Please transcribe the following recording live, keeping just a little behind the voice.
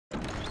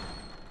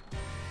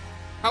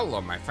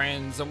Hello my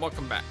friends, and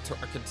welcome back to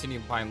our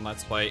continued blind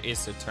Let's Play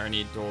Ace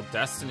Attorney Dual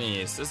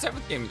Destinies, the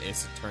 7th game in the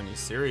Ace Attorney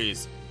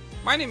series.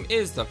 My name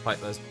is the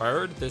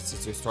FlightlessBird, this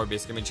is your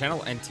story-based gaming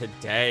channel, and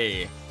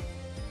today...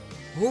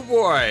 Oh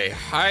boy,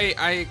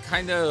 I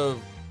kind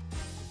of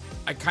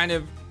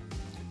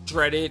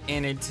dreaded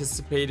and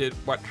anticipated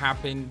what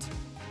happened,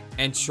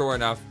 and sure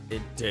enough,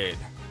 it did.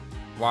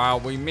 While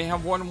we may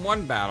have won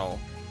one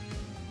battle,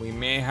 we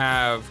may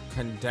have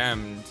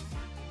condemned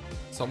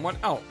someone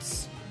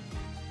else.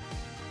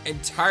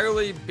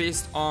 Entirely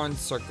based on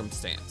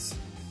circumstance.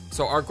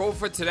 So our goal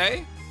for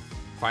today,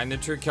 find the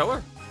true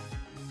killer.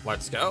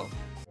 Let's go.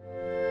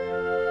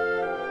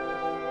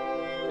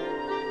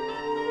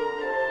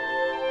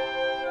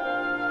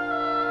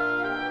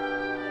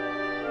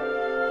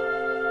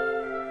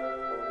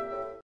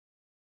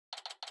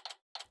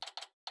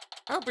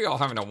 I hope you're all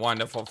having a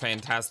wonderful,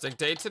 fantastic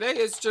day. Today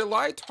is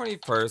July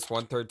 21st,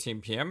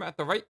 1:13 p.m. at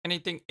the Write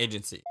Anything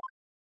Agency.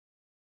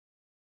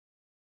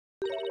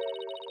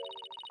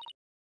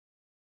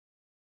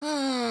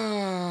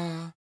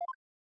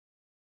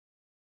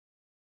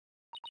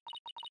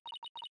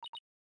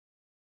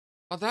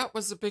 Well, that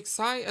was a big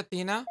sigh,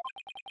 Athena.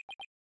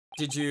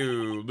 Did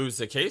you lose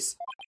the case?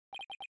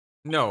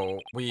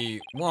 No,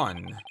 we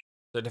won.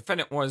 The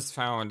defendant was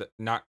found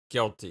not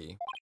guilty.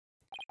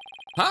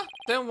 Huh?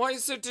 Then why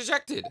is so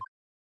dejected?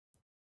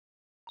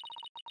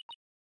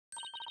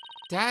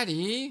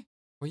 Daddy,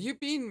 were you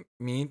being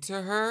mean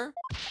to her?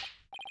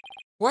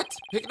 What?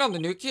 Picking on the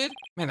new kid?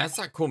 Man, that's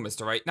not cool,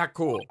 Mr. Wright. Not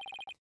cool.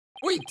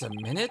 Wait a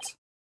minute.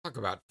 Talk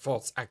about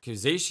false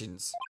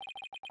accusations.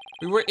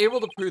 We were able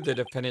to prove the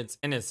defendant's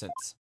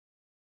innocence.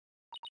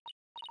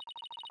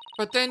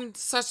 But then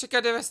Sasha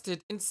got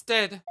arrested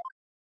instead.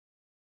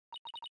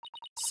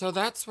 So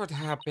that's what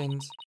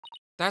happened.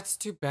 That's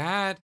too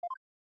bad.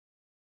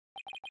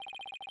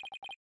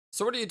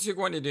 So what are you two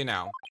going to do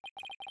now?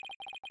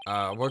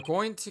 We're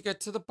going to get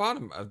to the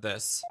bottom of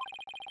this.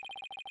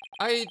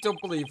 I don't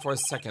believe for a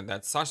second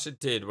that Sasha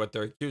did what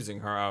they're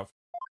accusing her of.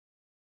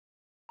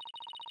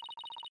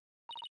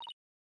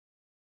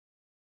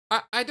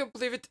 I don't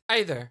believe it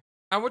either.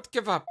 I won't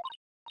give up.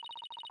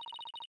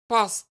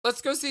 Boss,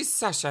 let's go see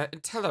Sasha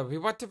and tell her we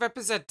want to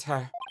represent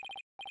her.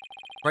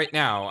 Right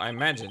now, I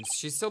imagine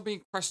she's still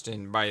being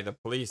questioned by the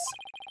police.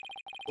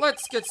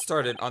 Let's get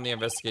started on the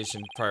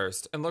investigation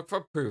first and look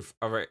for proof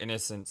of her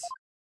innocence.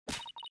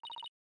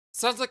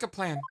 Sounds like a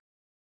plan.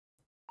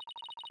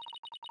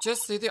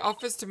 Just leave the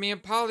office to me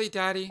and Polly,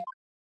 Daddy.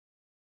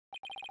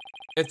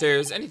 If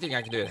there's anything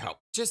I can do to help,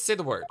 just say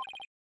the word.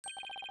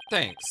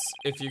 Thanks.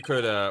 If you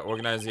could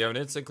organize the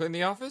evidence and clean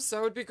the office,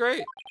 that would be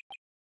great.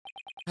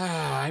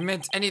 I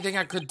meant anything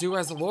I could do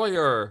as a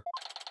lawyer.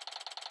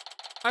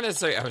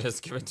 Unnecessary evidence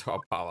given to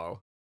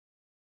Apollo.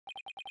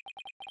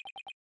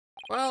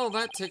 Well,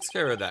 that takes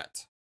care of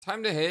that.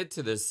 Time to head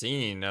to the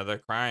scene of the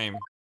crime.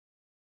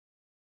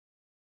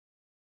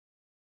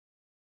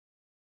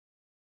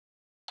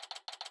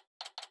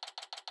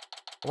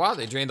 Wow,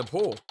 they drained the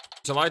pool.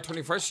 July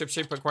 21st,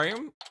 ship-shape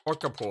aquarium,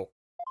 orca pool.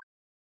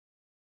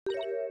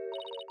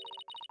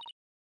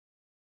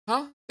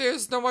 Huh?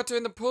 There's no water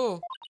in the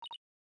pool.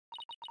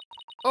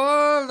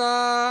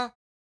 Hola!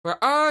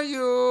 Where are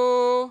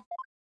you?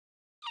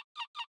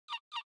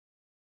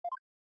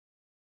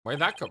 Where'd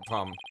that come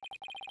from?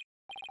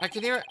 I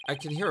can hear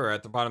her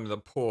at the bottom of the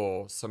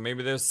pool, so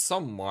maybe there's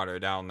some water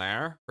down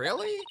there.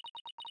 Really?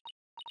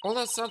 Oh,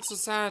 that sounds so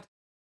sad.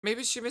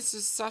 Maybe she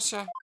misses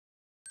Sasha.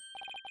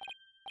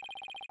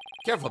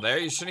 Careful there,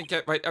 you shouldn't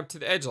get right up to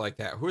the edge like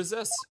that. Who is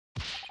this?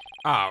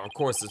 Ah, of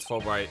course it's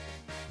Fulbright.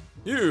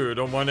 You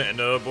don't want to end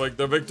up like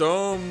the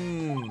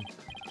victim.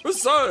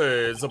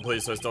 Besides, the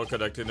police are still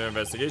conducting their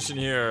investigation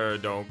here.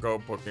 Don't go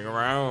poking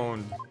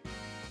around.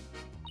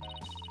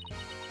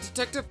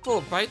 Detective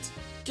Fulbright?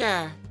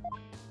 Yeah.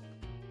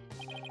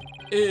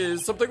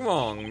 Is something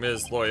wrong,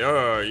 Miss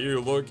Lawyer? You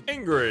look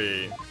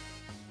angry.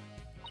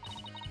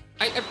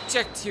 I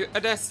object to you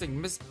arresting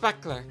Miss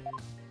Buckler.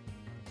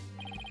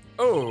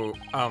 Oh,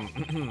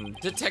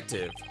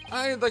 Detective,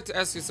 I'd like to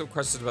ask you some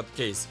questions about the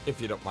case,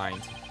 if you don't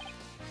mind.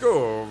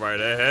 Go right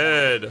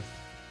ahead.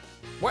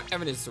 What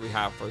evidence do we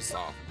have first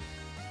off?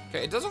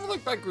 Okay, it doesn't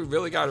look like we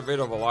really got rid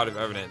of a lot of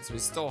evidence. We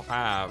still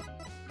have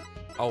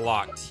a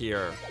lot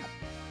here.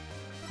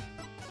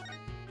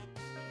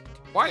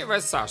 Why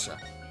arrest Sasha?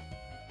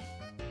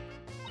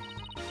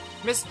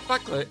 Miss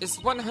Buckler is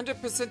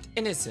 100%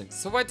 innocent,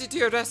 so why did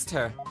you arrest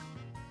her?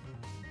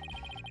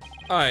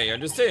 I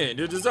understand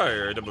your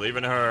desire to believe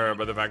in her,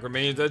 but the fact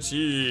remains that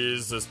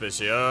she's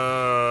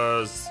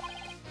suspicious.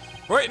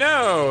 Right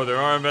now, there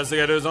are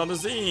investigators on the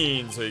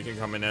scene, so you can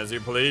come in as you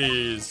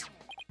please.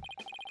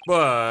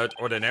 But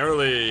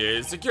ordinarily,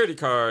 a security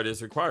card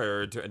is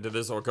required to enter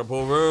this orca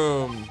pool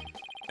room.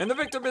 And the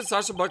victim and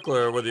Sasha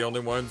Buckler were the only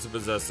ones who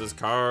possessed this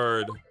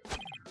card.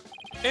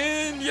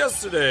 And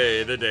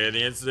yesterday, the day of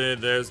the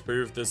incident, there's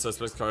proof the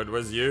suspect's card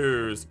was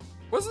used.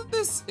 Wasn't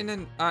this in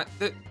an,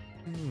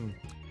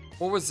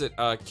 what was it,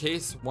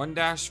 case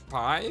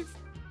 1-5?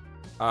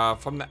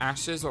 From the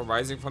ashes, or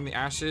rising from the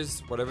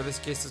ashes, whatever this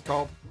case is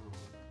called.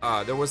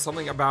 there was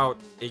something about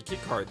a key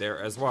card there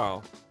as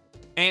well.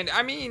 And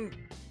I mean,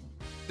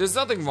 there's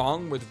nothing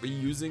wrong with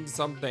reusing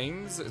some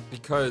things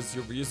because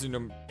you're reusing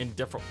them in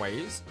different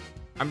ways.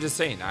 I'm just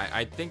saying,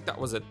 I think that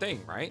was a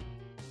thing, right?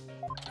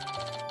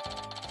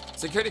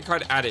 Security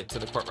card added to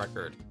the court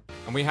record.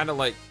 And we had to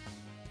like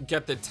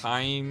get the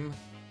time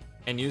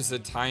and use the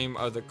time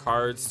of the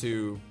cards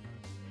to,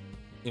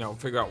 you know,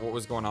 figure out what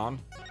was going on.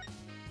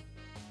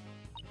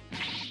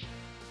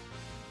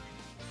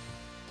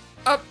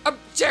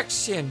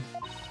 Objection!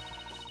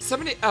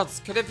 Somebody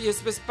else could have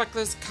used Miss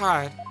Buckler's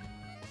card.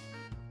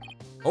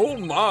 Oh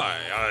my,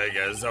 I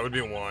guess that would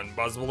be one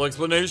possible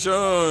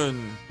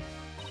explanation.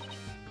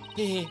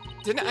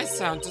 Didn't I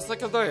sound just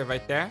like a lawyer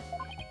right there?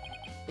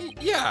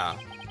 Yeah,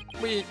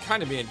 we'd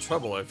kind of be in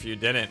trouble if you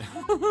didn't.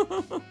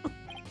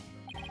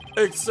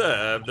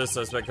 Except the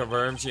suspect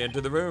confirmed she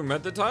entered the room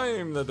at the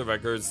time that the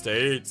record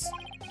states.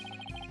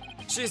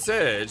 She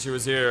said she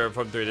was here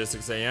from 3 to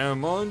 6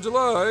 a.m. on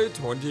July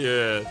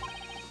 20th.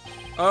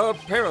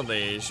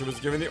 Apparently, she was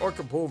giving the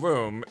orca pool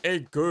room a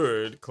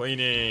good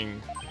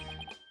cleaning.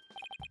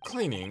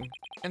 Cleaning?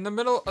 In the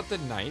middle of the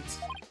night?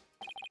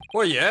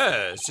 Well,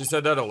 yeah, she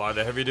said that a lot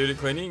of heavy-duty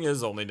cleaning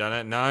is only done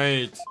at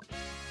night.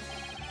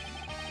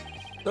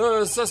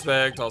 The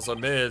suspect also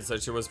admits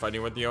that she was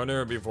fighting with the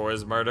owner before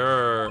his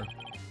murder.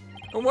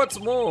 And what's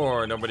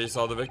more, nobody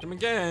saw the victim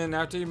again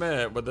after he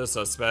met with the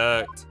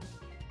suspect.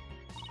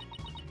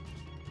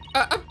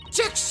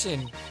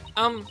 Objection!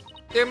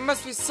 There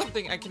must be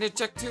something I can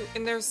object to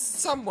in there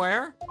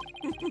somewhere.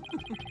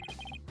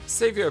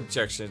 Save your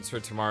objections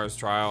for tomorrow's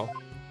trial.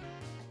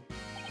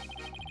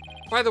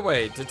 By the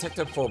way,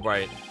 Detective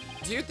Fulbright,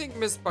 do you think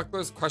Miss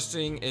Buckler's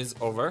questioning is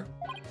over?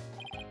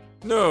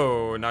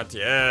 No, not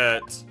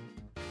yet.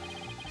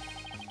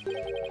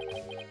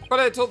 But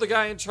I told the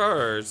guy in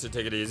charge to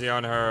take it easy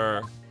on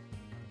her.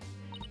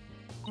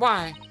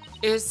 Why?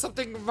 Is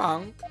something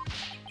wrong?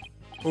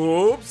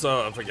 Oops,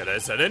 forget I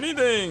said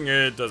anything.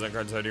 It doesn't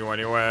concern you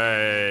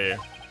anyway.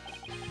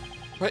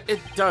 But it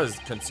does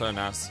concern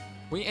us.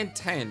 We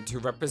intend to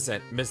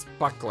represent Miss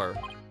Buckler.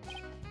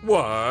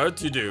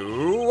 What, you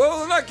do?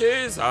 Well, in that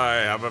case, I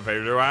have a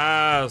favor to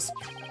ask.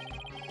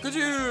 Could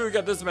you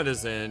get this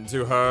medicine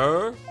to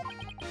her?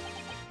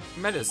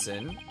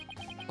 Medicine?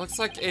 Looks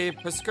like a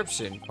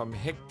prescription from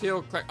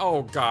Hickfield Clinic.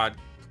 Oh god,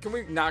 can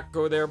we not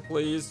go there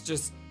please?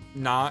 Just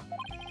not.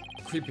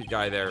 Creepy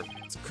guy there,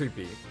 it's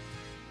creepy.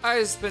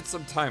 I spent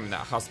some time in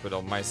that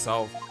hospital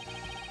myself.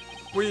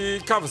 We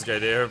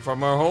confiscated it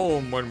from her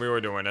home when we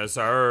were doing a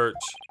search.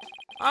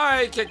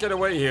 I can't get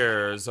away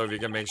here, so if you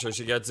can make sure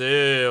she gets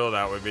ill,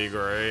 that would be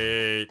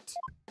great.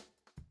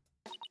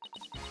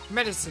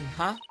 Medicine,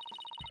 huh?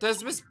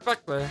 Does Miss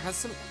Buckler have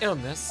some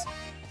illness?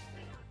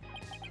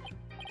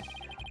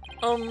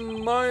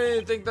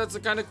 I think that's the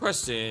kind of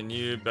question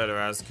you'd better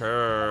ask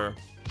her.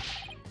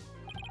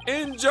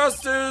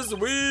 Injustice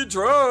we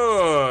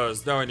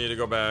trust! Now I need to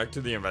go back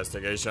to the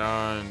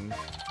investigation.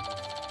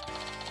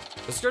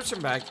 Description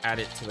bag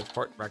added to the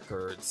court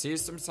record.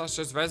 Seized from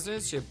Sasha's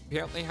residence, she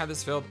apparently had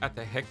this filled at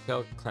the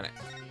Hickfield Clinic.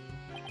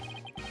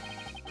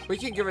 We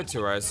can give it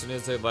to her as soon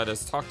as they let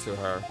us talk to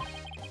her.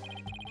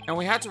 And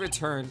we had to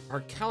return her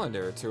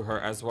calendar to her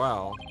as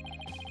well.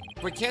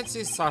 If we can't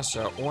see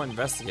Sasha or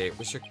investigate,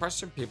 we should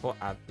question people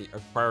at the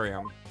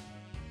aquarium.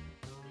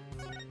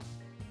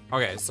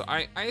 Okay, so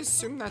I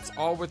assume that's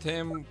all with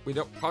him. We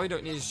probably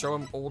don't need to show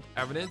him old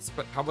evidence,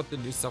 but how about the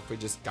new stuff we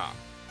just got?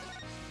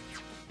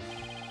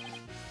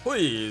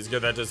 Please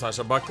give that to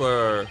Sasha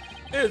Buckler.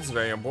 It's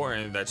very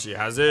important that she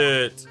has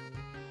it.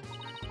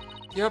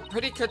 You're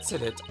pretty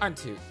considerate,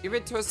 aren't you?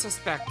 Even to a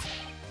suspect.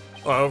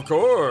 Of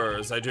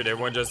course, I treat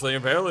everyone justly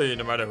and fairly,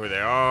 no matter who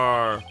they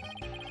are.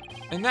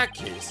 In that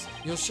case,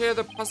 you'll share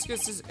the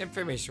prosecutor's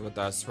information with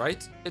us,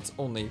 right? It's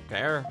only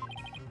fair.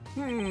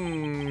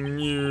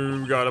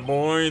 You got a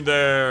point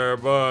there,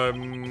 but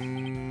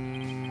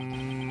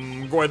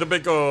quite the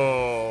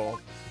pickle.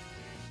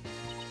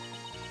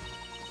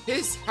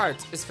 His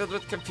heart is filled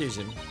with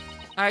confusion.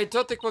 I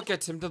don't think we'll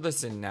get him to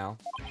listen now.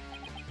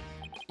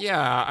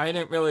 Yeah, I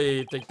didn't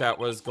really think that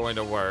was going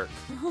to work.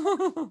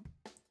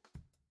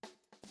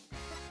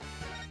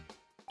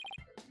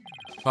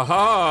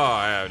 Haha,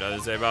 I have nothing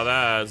to say about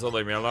that, so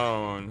leave me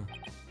alone.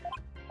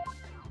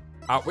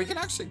 We can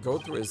actually go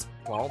through his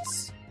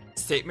false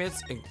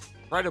statements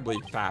incredibly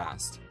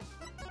fast.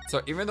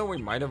 So even though we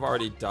might have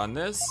already done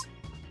this,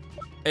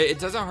 it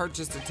doesn't hurt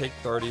just to take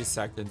 30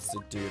 seconds to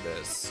do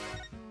this.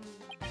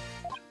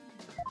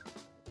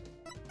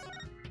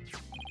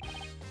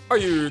 Are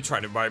you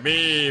trying to bite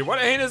me? What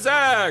a heinous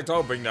act!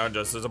 I'll bring down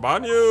justice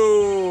upon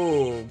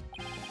you!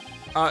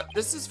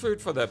 This is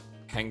food for the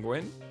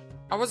penguin.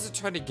 I wasn't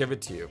trying to give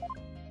it to you.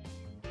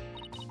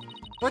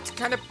 What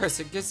kind of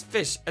person gives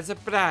fish as a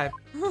bribe?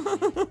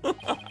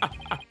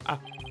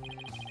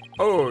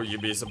 Oh,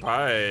 you'd be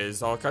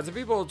surprised. All kinds of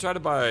people try to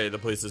buy the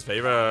police's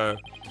favor.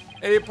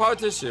 A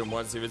politician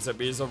once even sent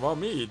me some raw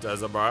meat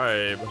as a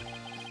bribe.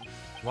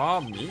 Raw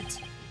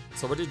meat?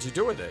 So what did you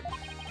do with it?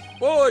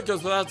 Well, it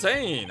goes without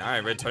saying. I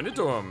returned it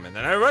to him, and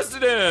then I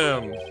arrested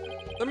him.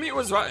 The meat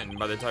was rotten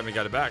by the time he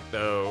got it back,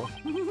 though.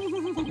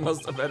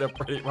 Must have been a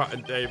pretty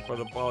rotten day for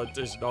the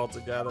politician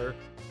altogether.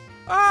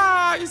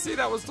 Ah, you see,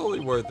 that was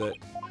totally worth it.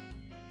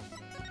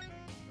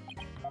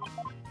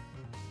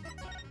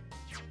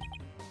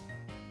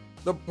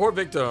 The poor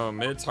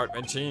victim, it's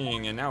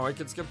heart-wrenching, and now I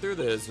can skip through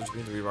this, which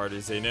means we've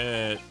already seen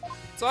it.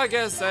 So I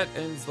guess that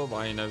ends the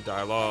line of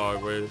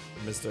dialogue with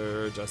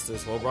Mr.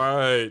 Justice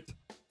Wright.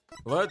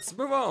 Let's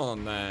move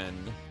on then.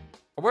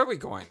 Where are we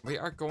going? We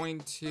are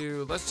going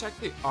to, let's check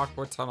the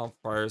Aqua Tunnel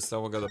first,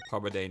 then we'll go to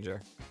Pub of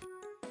Danger.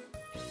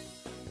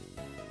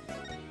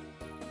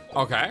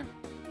 Okay,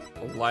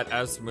 let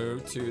us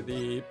move to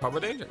the Pub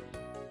of Danger.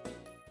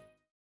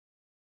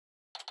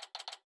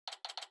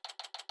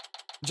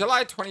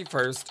 July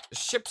 21st,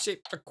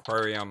 Ship-Shaped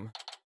Aquarium.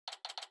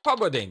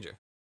 Pub of Danger.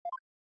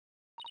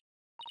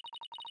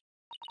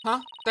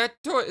 Huh? That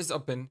door is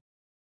open.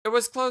 It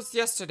was closed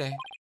yesterday.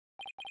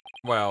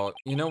 Well,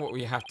 you know what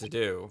we have to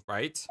do,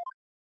 right?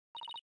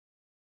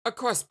 Of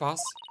course,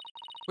 boss.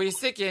 We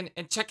sneak in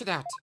and check it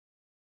out.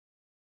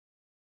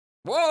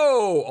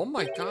 Whoa! Oh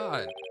my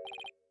god.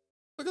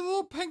 Look at the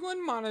little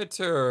penguin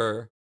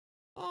monitor.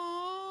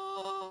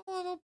 Oh,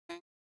 little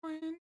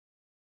penguin.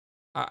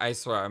 I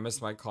swear, I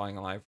missed my calling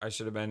in life. I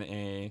should have been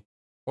a...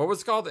 What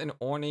was it called? An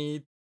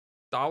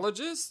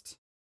ornithologist?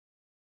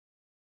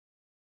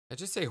 Did I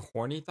just say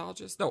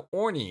hornithologist? No,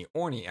 orny,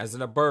 as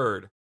in a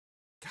bird.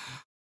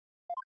 God.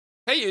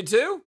 Hey, you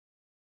two!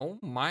 Oh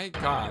my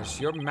gosh,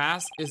 your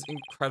mask is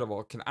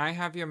incredible. Can I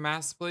have your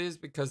mask, please?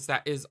 Because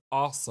that is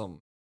awesome.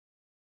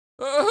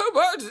 Who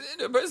barges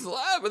into this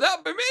lab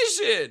without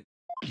permission?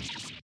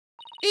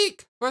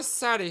 Eek, we're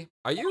sorry.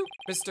 Are you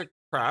Mr.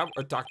 Crab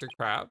or Dr.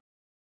 Crab?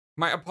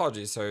 My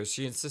apologies, sir.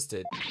 She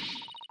insisted.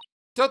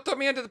 Don't throw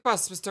me under the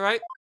bus, Mr.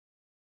 Wright.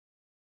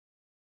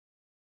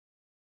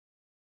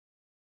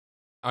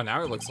 Oh,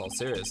 now he looks all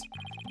serious.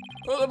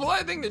 Well, the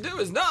polite thing to do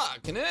is knock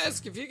and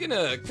ask if you're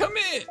gonna come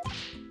in.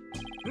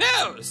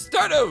 Now,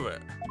 start over.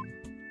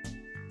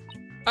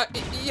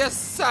 Yes,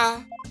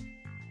 sir.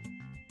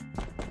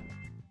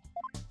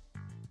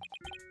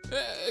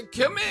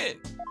 Come in.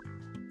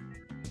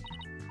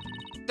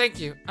 Thank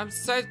you. I'm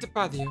sorry to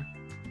bother you.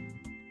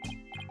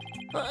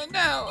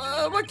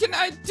 Now, what can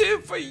I do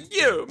for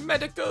you?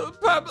 Medical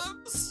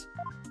problems?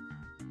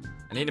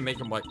 I need to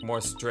make him like more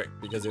strict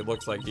because it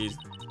looks like he's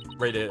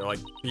ready to like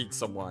beat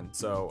someone.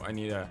 So I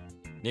need to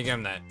give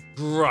him that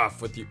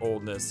gruff with the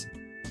oldness.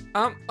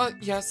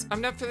 Yes,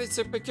 I'm not feeling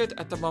super good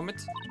at the moment.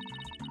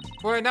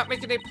 We're not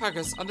making any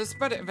progress on this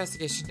murder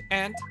investigation,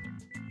 and...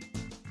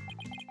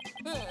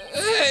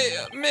 Hey,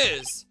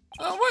 miss!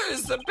 Where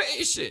is the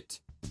patient?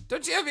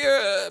 Don't you have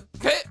your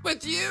pet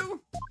with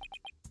you?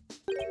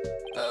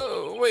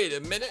 Oh, wait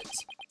a minute.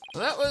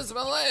 That was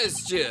my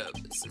last job.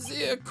 This is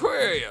the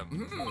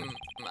aquarium.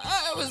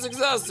 I was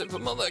exhausted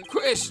from all that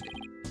questioning.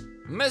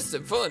 Must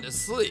have fallen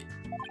asleep.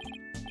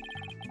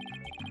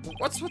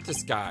 What's with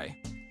this guy?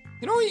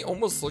 You know what he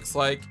almost looks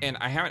like? And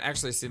I haven't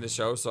actually seen the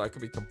show, so I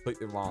could be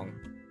completely wrong.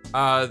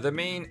 The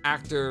main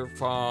actor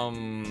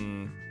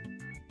from...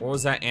 What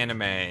was that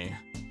anime?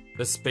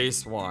 The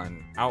space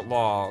one.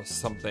 Outlaw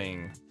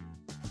something.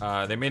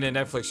 They made a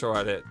Netflix show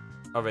of it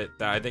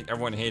that I think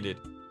everyone hated.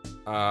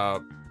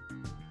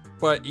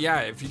 But yeah,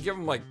 if you give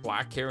him like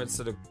black hair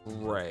instead of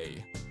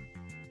gray,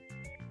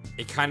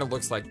 it kind of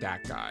looks like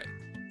that guy.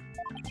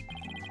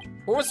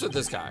 But what's with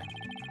this guy?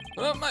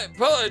 Well, my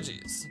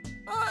apologies.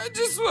 I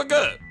just woke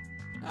up.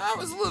 I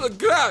was a little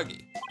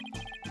groggy.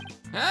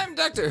 I'm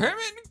Dr.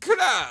 Herman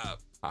Crab.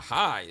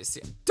 Aha, you see,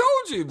 I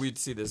told you we'd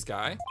see this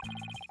guy.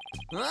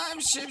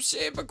 I'm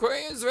Ship-Shape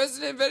Aquarium's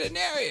resident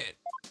veterinarian.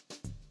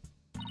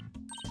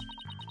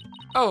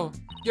 Oh,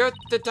 you're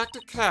the Dr.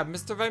 Crab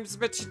Mr. Rhymes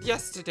mentioned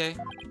yesterday.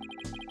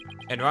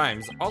 And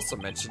Rhymes also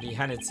mentioned he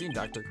hadn't seen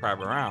Dr.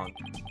 Crab around.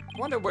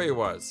 Wonder where he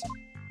was.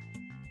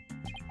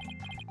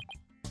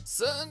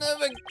 Son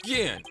of a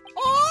gun.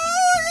 Oh,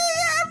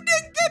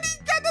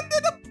 he got a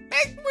little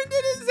penguin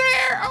in his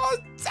hair. Oh,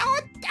 so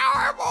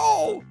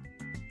adorable.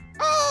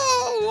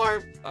 Oh,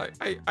 Lord.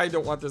 I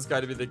don't want this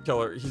guy to be the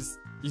killer. He's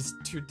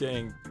too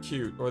dang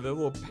cute. Or the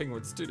little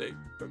penguin's too dang.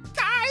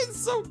 Guy's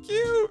so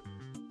cute.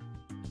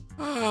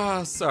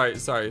 Ah, sorry.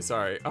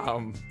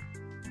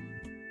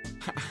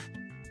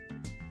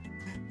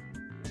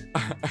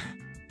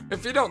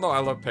 If you don't know, I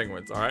love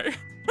penguins, alright?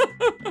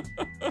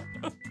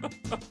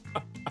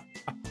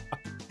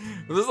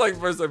 This is like the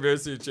first time I've ever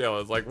seen a channel.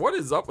 It's like, what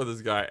is up with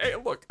this guy? Hey,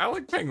 look, I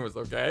like penguins,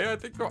 okay? I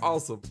think they're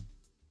awesome.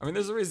 I mean,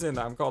 there's a reason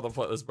I'm called the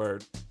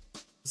FlightlessBird.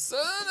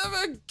 Son of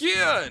a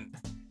gun!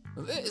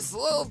 This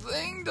little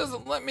thing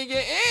doesn't let me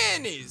get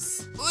any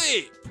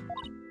sleep.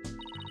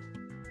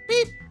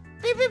 Beep,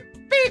 beep,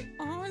 beep, beep.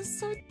 Oh, it's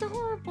so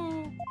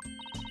adorable.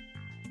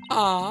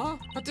 Aw,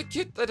 what a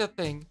cute little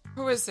thing.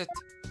 Who is it?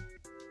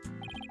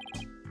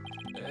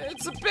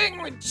 It's a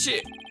penguin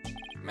chick.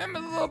 Remember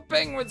the little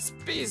penguin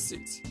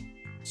species?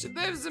 She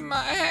lives in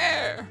my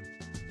hair.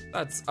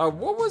 That's,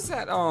 what was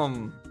that,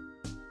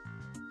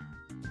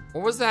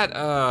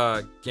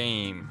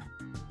 game?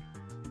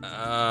 It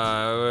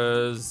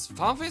was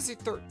Final Fantasy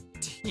 13.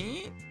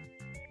 13?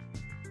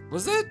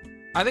 Was it?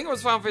 I think it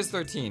was Final Fantasy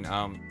 13.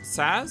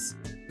 Saz?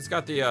 It's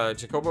got the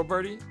Chocobo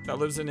birdie that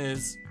lives in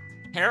his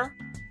hair.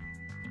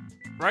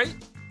 Right?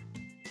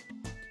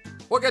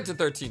 We'll get to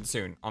 13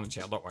 soon on the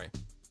channel, don't worry.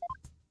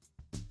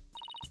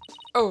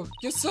 Oh,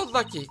 you're so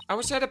lucky. I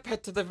wish I had a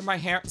pet to live in my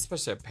hair,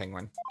 especially a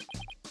penguin.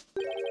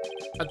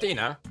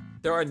 Athena,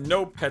 there are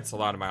no pets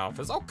allowed in my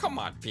office. Oh, come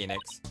on,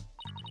 Phoenix.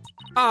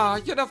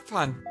 Aw, you're no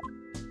fun.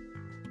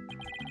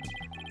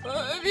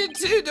 If you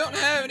two don't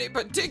have any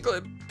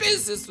particular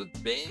business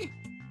with me,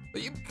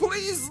 will you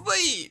please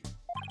leave?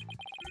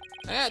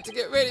 I have to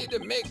get ready to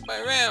make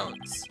my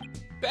rounds.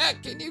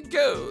 Back in you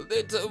go,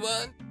 little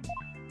one.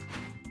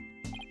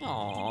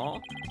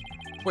 Aww.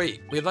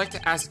 Wait, we'd like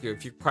to ask you a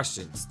few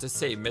questions to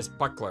save Miss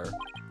Buckler.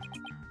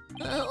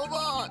 Hold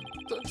on.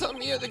 Don't tell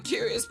me you're the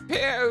curious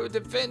pair who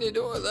defended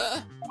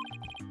Orla.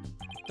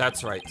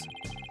 That's right.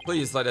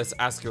 Please let us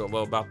ask you a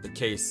little about the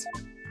case.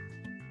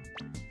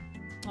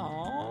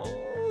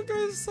 Oh,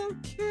 guys, so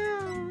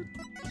cute.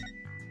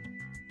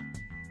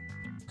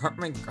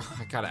 Hartman,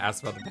 I gotta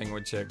ask about the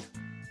penguin chick.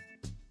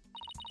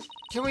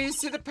 Can we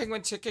see the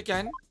penguin chick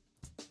again?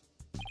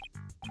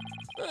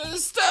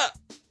 Stop!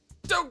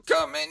 Don't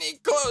come any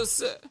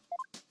closer.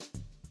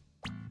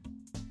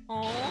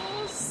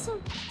 Oh, so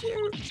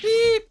cute.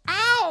 Beep!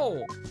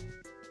 Ow!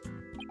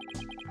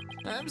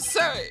 I'm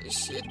sorry,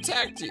 she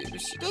attacked you.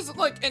 She doesn't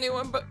like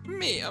anyone but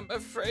me, I'm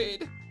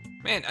afraid.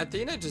 Man,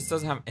 Athena just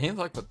doesn't have any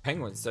luck with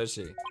penguins, does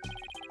she?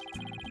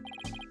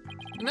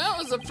 And that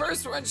was the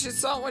first one she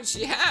saw when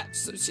she hatched,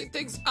 so she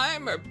thinks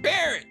I'm her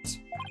parent.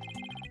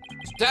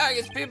 She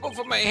targets people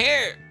for my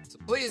hair, so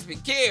please be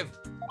careful.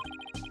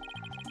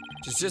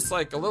 She's just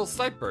like a little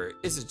sniper,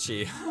 isn't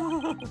she?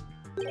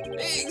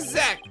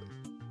 Exactly.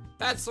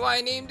 That's why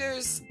I named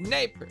her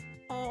Sniper.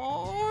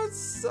 Oh,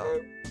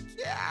 so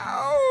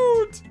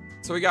cute.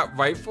 So we got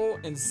Rifle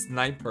and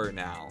Sniper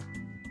now.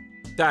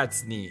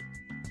 That's neat.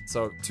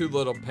 So 2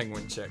 little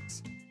penguin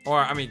chicks. Or,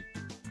 I mean,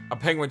 a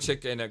penguin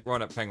chick and a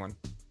grown-up penguin.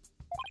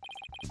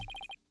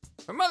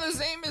 My mother's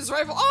name is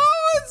Rifle.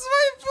 Oh, it's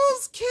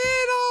Rifle's kid.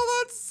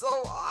 Oh, that's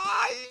so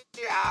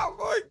yeah, oh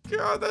my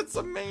god, that's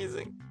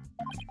amazing.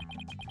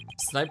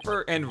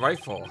 Sniper and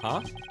Rifle,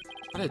 huh?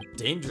 What a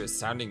dangerous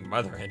sounding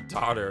mother and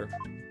daughter.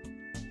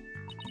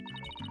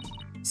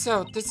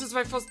 So, this is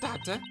Rifle's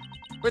daughter,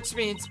 which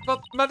means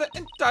both mother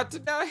and daughter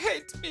now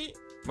hate me.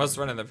 Must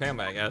run in the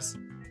family, I guess.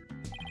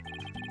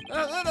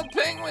 Little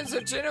penguins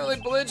are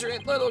generally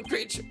belligerent little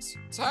creatures.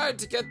 It's hard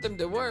to get them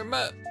to warm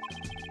up.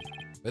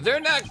 But they're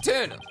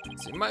nocturnal,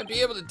 so you might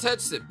be able to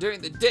touch them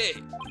during the day.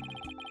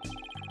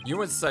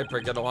 You and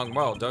Sniper get along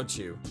well, don't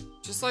you?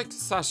 Just like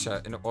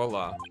Sasha and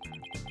Orla.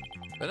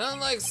 But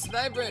unlike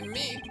Sniper and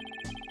me,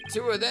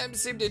 2 of them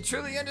seem to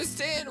truly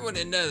understand one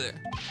another.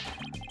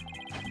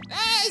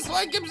 That's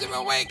what keeps him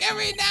awake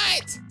every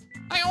night.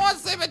 I won't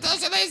sleep until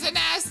she lays a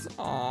nest.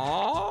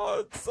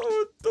 Aww, it's so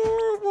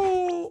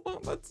adorable. Oh,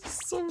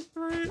 that's so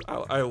great.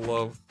 I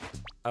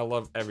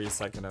love every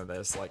second of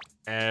this. Like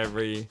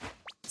every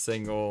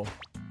single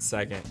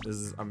second. This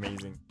is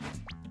amazing.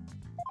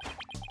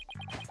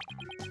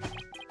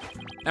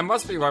 It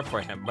must be rough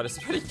for him, but it's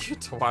pretty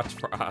cute to watch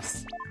for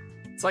us.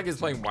 It's like he's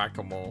playing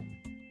whack-a-mole.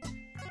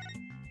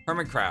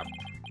 Hermit Crab.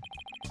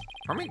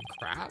 Hermit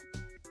Crab?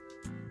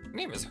 Her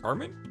name is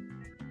Hermit?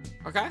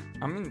 Okay,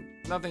 I mean,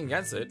 nothing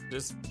against it.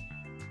 Just...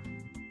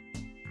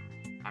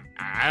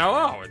 I don't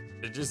know.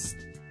 It just...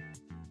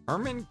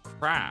 Hermit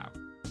Crab.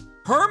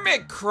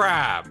 Hermit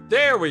Crab!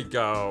 There we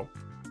go.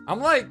 I'm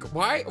like,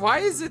 why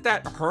is it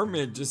that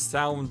Hermit just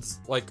sounds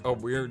like a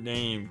weird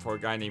name for a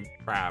guy named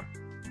Crab?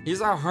 He's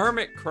a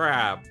hermit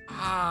crab.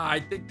 Ah, I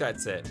think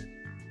that's it.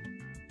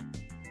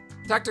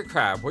 Dr.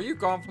 Crab, were you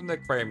gone from the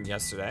aquarium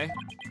yesterday?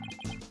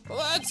 Well,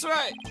 that's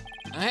right.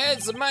 I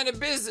had some minor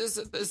business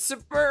at the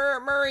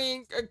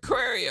Supermarine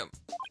Aquarium.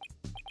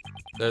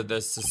 The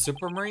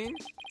Supermarine?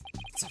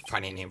 It's a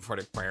funny name for an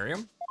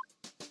aquarium.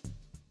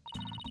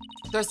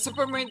 The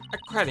Supermarine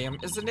Aquarium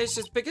is the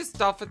nation's biggest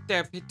dolphin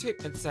therapy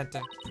treatment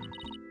center.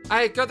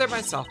 I go there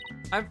myself.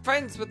 I'm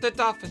friends with the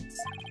dolphins.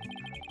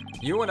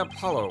 You and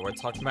Apollo were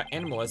talking about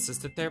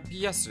animal-assisted therapy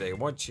yesterday,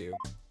 weren't you?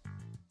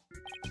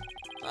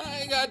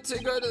 I got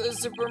to go to the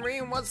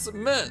Supermarine once a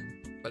month,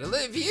 but I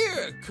live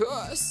here, of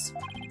course.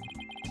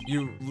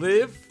 You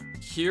live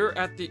here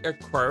at the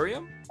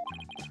aquarium?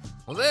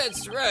 Well,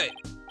 that's right.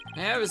 I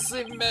have a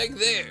sleeping bag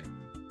there.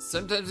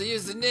 Sometimes I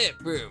use the nip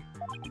room.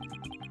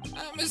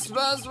 I'm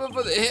responsible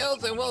for the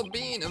health and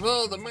well-being of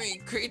all the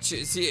marine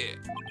creatures here.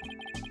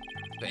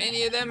 If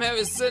any of them have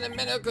a sudden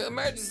medical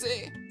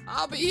emergency,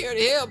 I'll be here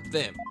to help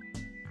them.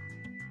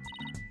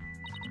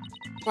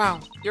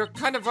 Wow, you're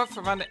kind of rough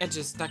around the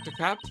edges, Dr.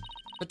 Crab,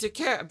 but you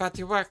care about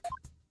your work.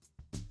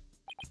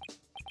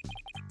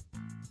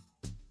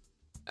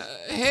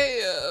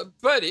 Hey,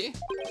 buddy.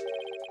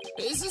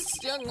 Is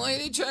this young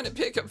lady trying to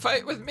pick a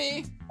fight with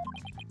me?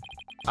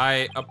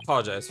 I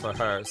apologize for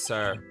her,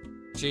 sir.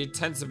 She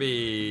tends to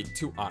be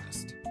too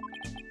honest.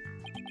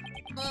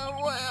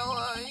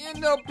 Well, you're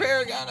no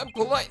paragon of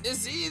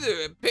politeness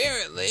either,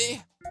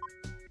 apparently.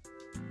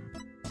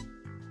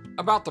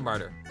 about the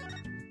murder.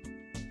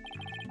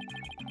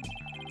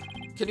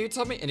 Can you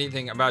tell me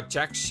anything about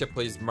Jack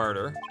Shipley's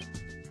murder?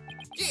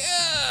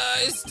 Yeah,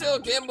 I still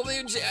can't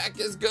believe Jack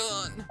is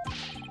gone.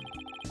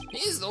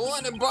 He's the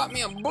one who brought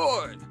me on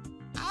board.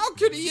 How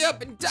could he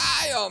up and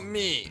die on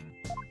me?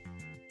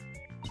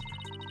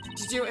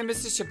 Did you and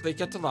Mr. Shipley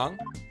get along?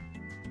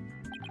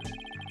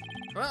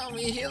 Well,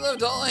 he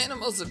loved all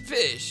animals and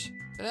fish,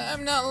 but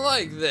I'm not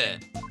like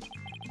that.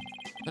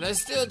 But I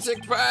still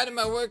took pride in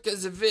my work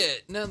as a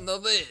vet,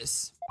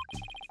 nonetheless.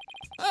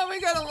 Well,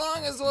 we got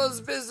along as well as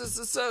business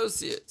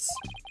associates.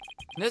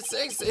 And it's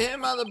thanks to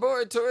him our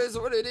laboratory is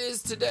what it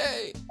is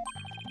today.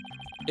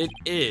 It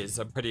is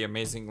a pretty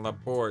amazing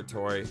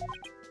laboratory.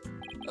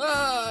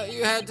 Ah,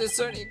 you had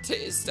discerning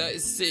taste, I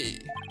see.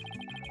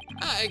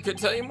 I could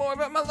tell you more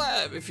about my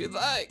lab if you'd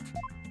like.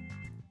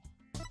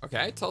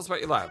 Okay, tell us about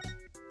your lab.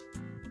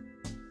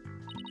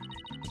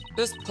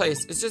 This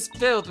place is just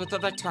filled with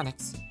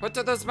electronics. What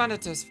are those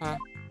monitors for?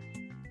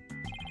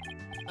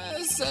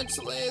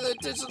 Essentially, the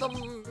digital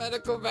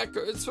medical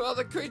records for all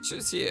the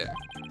creatures here.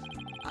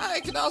 I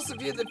can also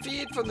view the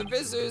feed from the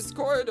visitor's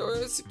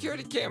corridor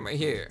security camera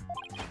here.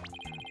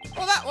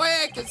 Well, that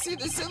way I can see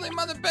the silly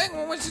mother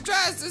penguin when she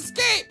tries to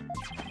escape.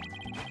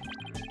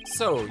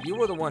 So, you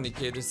were the one who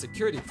gave the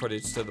security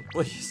footage to the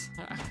police.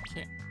 I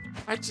can't.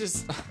 I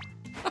just...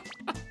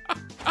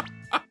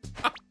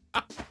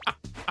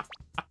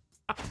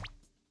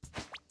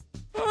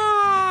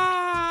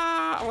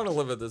 I want to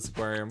live at this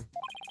aquarium.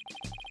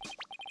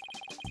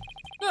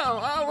 No,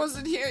 I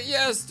wasn't here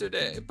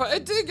yesterday, but I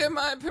did get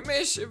my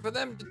permission for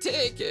them to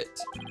take it.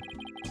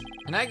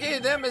 And I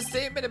gave them a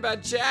statement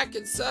about Jack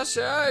and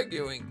Sasha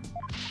arguing.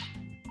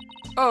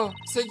 Oh,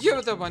 so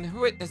you're the one who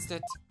witnessed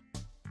it.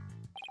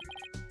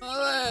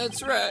 Well,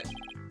 that's right.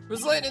 It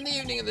was late in the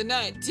evening of the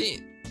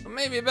 19th, or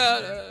maybe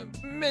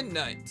about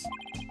midnight.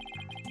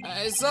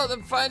 I saw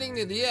them fighting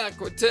near the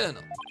Aqua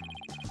Tunnel.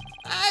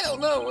 I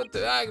don't know what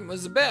the argument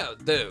was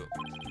about, though.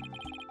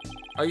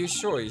 Are you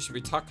sure you should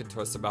be talking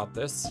to us about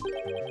this?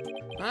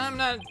 I'm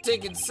not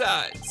taking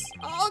sides.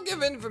 I'll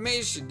give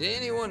information to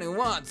anyone who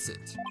wants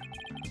it.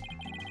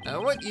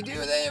 What you do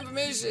with that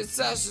information at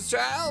Sasha's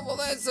trial, well,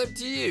 that's up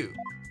to you.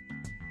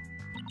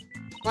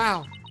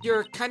 Wow,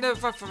 you're kind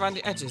of rough around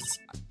the edges,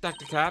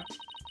 Dr. Crab.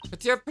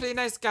 But you're a pretty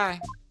nice guy.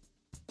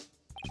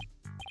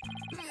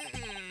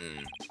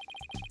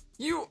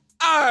 You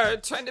are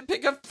trying to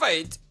pick a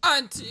fight,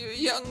 aren't you,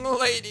 young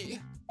lady?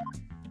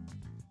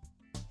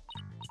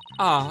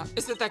 Aw,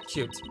 isn't that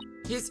cute?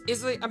 He's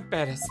easily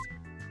embarrassed.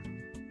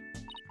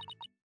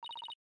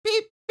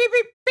 Beep, beep,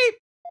 beep, beep.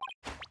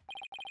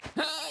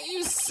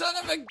 You son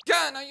of a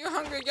gun, are you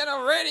hungry again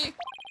already?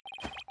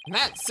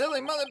 That silly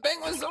mother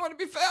penguin's nowhere to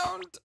be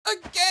found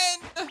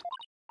again.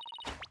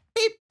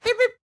 Beep, beep,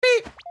 beep,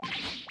 beep.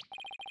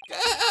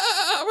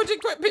 Would you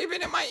quit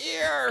peeping in my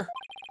ear?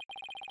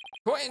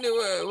 Going to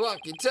a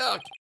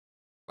walkie-talkie.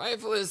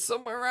 Rifle is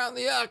somewhere around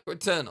the Aqua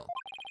Tunnel.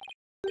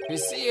 If you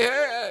see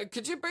her,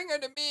 could you bring her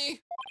to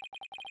me?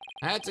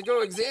 I have to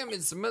go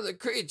examine some other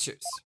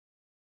creatures.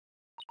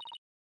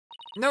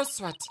 No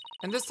sweat.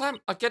 And this time,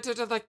 I'll get her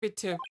to like me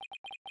too.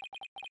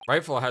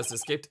 Rifle has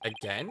escaped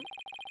again?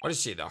 What is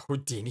she, the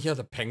Houdini of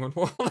the penguin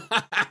world?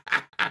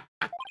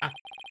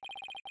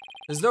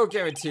 There's no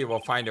guarantee we'll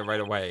find her right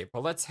away,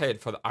 but let's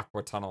head for the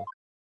Aqua Tunnel.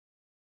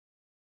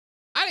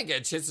 I didn't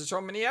get a chance to show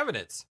him any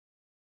evidence.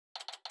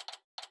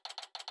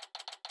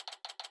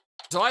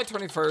 July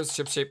 21st,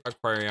 Ship-Shape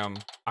Aquarium,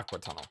 Aqua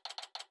Tunnel.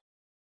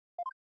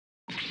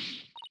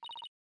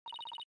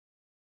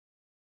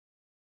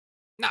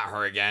 Not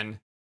her again.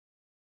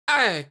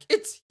 Ugh,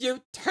 it's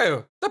you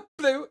too, the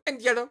blue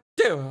and yellow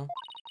duo.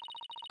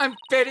 I'm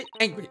very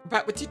angry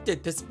about what you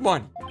did this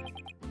morning.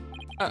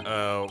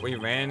 Uh-oh, we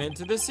ran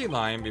into the sea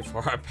lion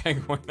before our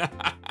penguin.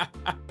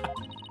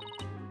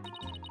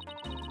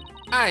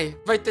 I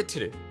write the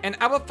truth, and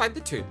I will find the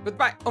truth with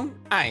my own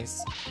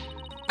eyes.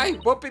 I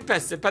won't be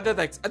bested by the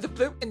legs of the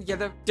blue and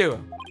yellow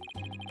duo.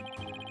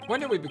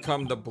 When did we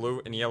become the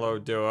blue and yellow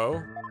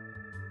duo?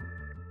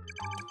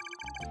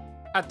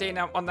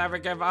 Athena will never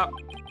give up.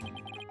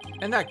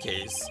 In that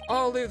case,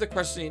 I'll leave the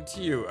questioning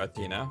to you,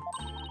 Athena.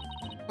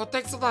 Well,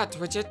 thanks a lot,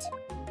 Widget.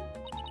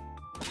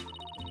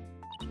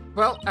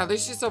 Well, at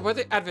least she's a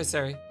worthy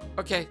adversary.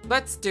 Okay,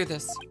 let's do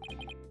this.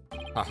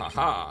 Ha ha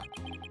ha.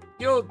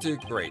 You'll do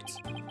great.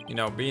 You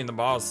know, being the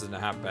boss isn't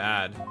half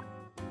bad.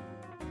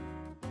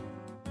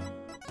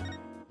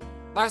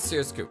 Last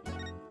year's scoop.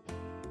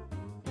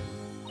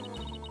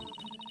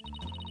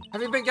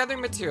 Have you been gathering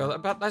material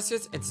about last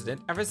year's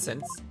incident ever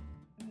since?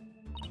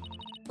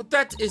 Well,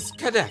 that is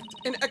correct.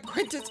 An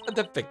acquaintance of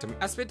the victim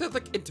asked me to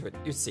look into it,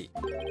 you see.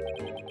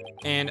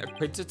 An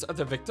acquaintance of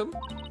the victim?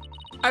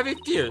 I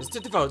refuse to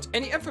divulge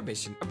any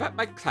information about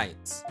my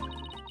clients.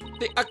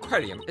 The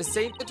aquarium is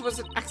saying it was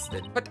an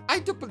accident, but I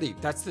don't believe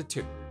that's the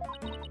truth.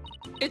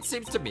 It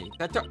seems to me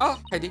that they're all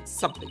hiding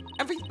something,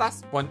 every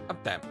last one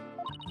of them.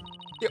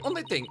 The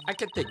only thing I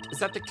can think is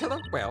that the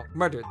killer whale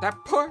murdered that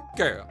poor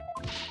girl.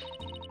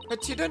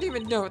 But you don't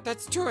even know if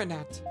that's true or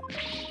not.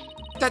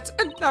 That's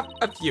enough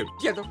of you,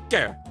 yellow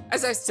girl.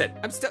 As I said,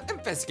 I'm still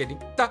investigating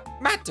the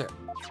matter.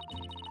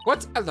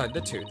 Once I learned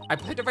the truth, I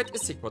plan to write a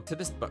sequel to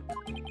this book.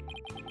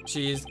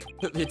 She is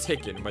completely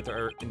taken with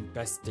her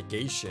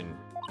investigation.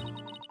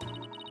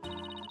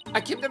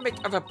 I came to make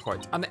a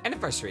report on the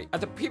anniversary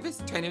of the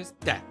previous trainer's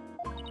death.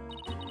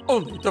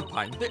 Only to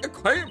find the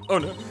aquarium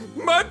owner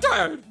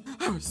murdered!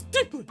 I was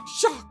deeply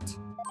shocked.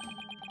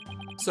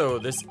 So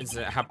this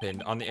incident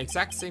happened on the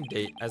exact same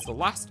date as the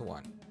last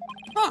one.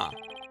 Huh.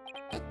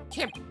 It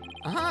can't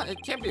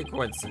be a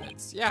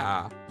coincidence.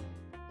 Yeah.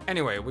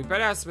 Anyway, we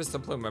better ask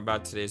Mr. Plumer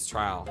about today's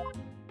trial.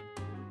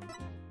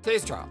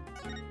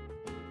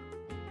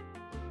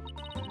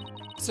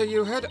 So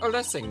you heard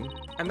Ola sing,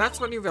 and that's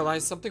when you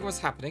realized something was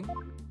happening?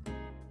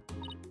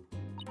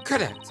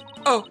 Correct.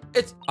 Oh,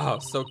 it's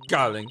so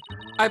galling.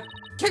 I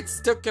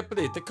still can't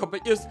believe the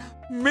culprit used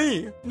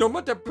me, no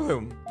matter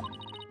Bloom.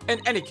 In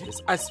any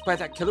case, I swear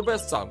that Killer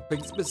Bear's song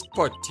brings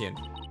misfortune.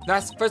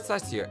 First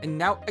last year, and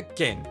now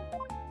again.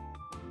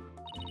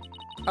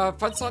 A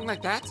fun song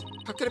like that?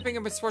 How could it bring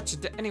a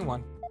misfortune to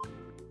anyone?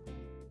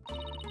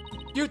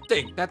 You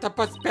think that the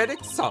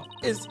prosthetic song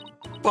is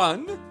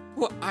fun?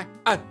 Well, I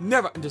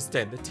never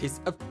understand the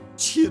taste of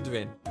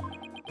children.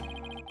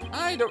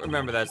 I don't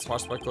remember that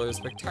swashbuckler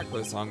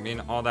spectacular song being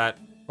all that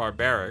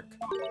barbaric.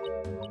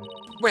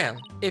 Well,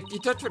 if you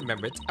don't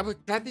remember it, I will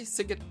gladly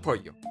sing it for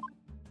you.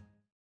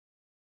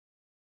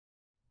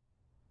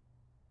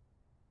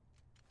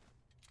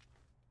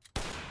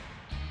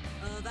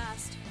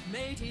 Avast,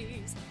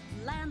 mateys,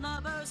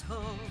 landlubbers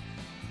ho,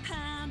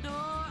 hand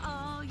o'er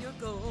all your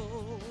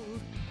gold.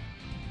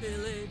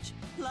 Pillage,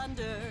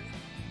 plunder,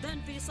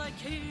 then feast like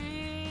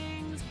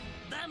kings.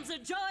 Them's the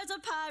joys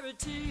of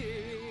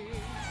pirating.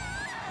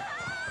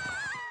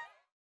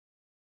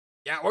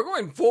 Yeah, we're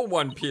going full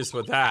One Piece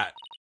with that.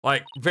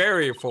 Like,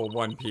 very full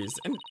One Piece.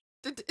 And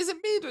is it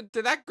me?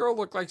 Did that girl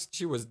look like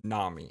she was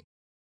Nami?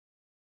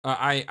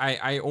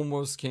 I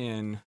almost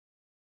can...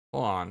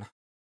 Hold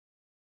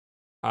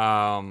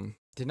on.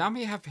 Did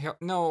Nami have hair?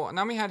 No,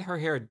 Nami had her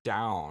hair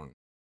down.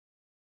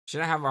 She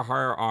didn't have her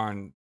hair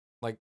on,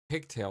 like,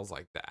 pigtails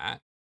like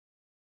that.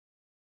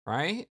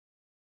 Right?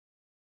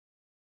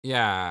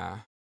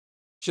 Yeah.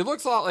 She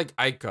looks a lot like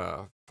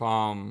Aika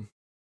from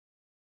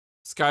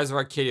Skies of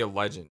Arcadia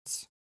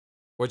Legends.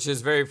 Which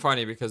is very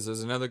funny because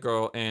there's another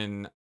girl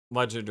in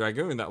Legend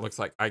Dragoon that looks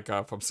like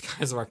Aika from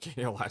Skies of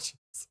Arcadia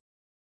Legends.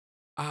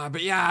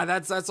 But yeah,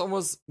 that's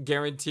almost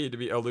guaranteed to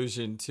be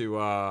allusion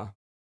to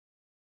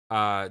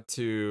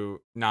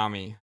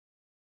Nami.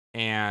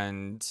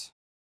 And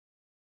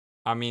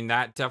I mean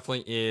that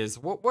definitely is.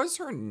 What was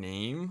her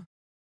name?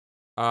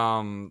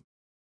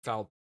 Valdora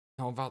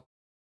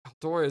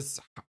is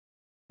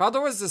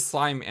the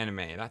slime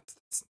anime. That's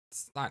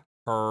not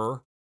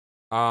her.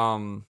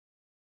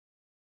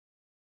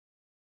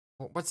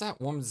 What's that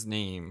woman's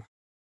name?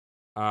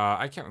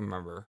 I can't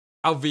remember.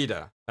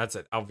 Alvida. That's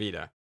it.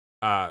 Alvida.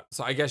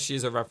 So I guess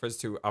she's a reference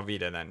to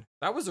Alvida then.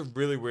 That was a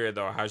really weird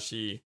though, how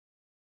she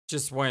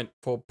just went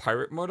full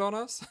pirate mode on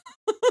us.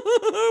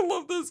 I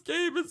love this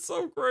game. It's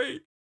so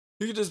great.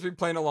 You can just be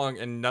playing along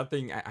and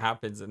nothing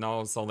happens and all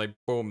of a sudden, like,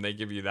 boom, they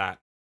give you that.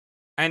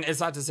 And it's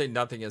not to say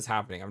nothing is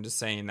happening. I'm just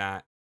saying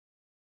that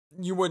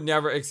you would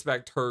never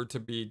expect her to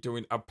be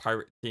doing a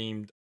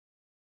pirate-themed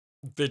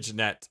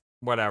Vignette,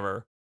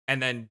 whatever.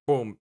 And then,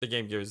 boom, the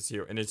game gives it to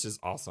you, and it's just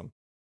awesome.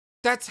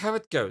 That's how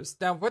it goes.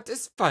 Now, what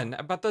is fun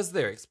about those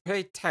lyrics?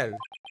 Pray tell.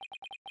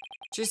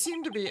 She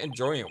seemed to be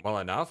enjoying it well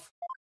enough.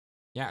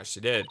 Yeah, she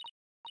did.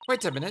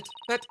 Wait a minute.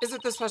 That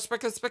isn't the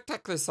Swashbuckler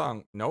Spectacular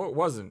song. No, it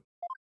wasn't.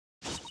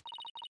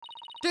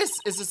 This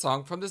is a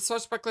song from the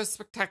Swashbuckler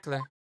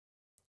Spectacular.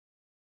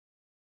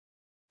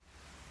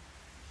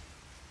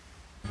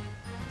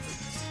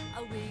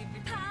 Oh, we be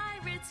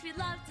pirates, we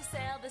love to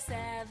sail the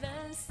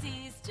seven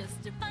seas.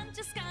 Just a bunch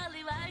of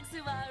scallywags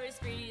who are as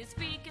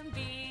free can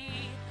be.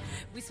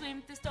 We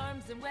swim through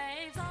storms and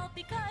waves, all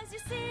because you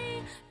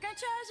see, got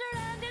treasure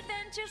and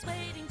adventures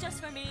waiting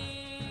just for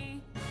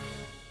me.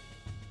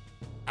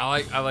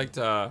 I liked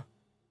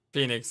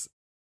Phoenix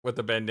with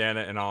the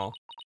bandana and all.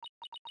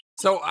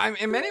 So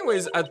in many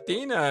ways,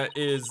 Athena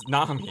is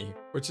Nami,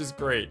 which is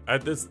great.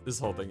 This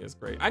whole thing is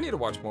great. I need to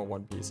watch more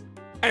One Piece.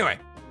 Anyway,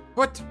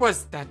 what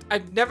was that?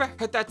 I've never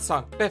heard that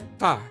song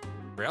before.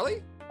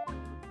 Really?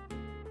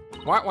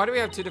 Why do we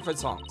have two different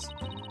songs?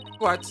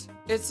 What?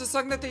 It's the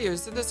song that they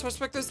used in the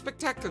Swashbuckler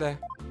Spectacular.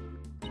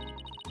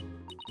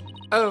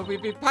 Oh, we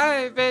be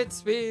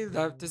pirates, we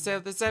love to sail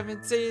the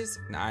seven seas.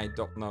 Nah, I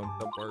don't know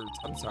the words,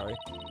 I'm sorry.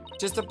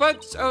 Just a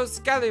bunch of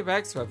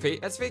scallywags, who are free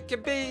as we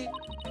can be.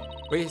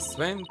 We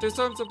swim through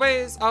storms and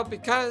waves, all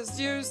because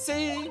you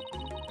see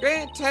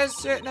great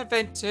treasure and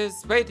adventures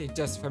waiting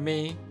just for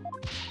me.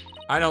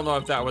 I don't know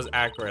if that was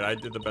accurate, I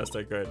did the best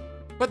I could.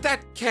 But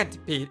that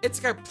can't be, it's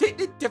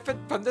completely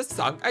different from the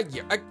song a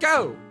year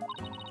ago.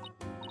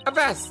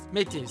 Avast,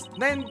 mateys,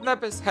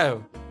 landlubbers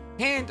ho,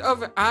 hand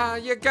over all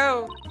you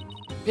go.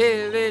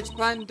 Pillage,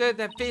 plunder,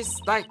 then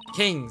feast like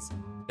kings.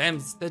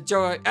 Them's the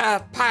joy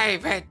of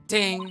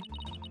pirating.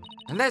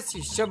 Unless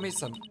you show me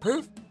some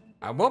proof,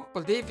 I won't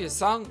believe your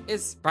song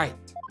is right.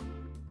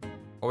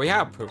 Well, we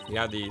have proof. We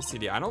have the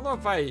CD. I don't know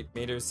if I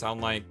made her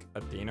sound like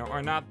Athena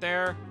or not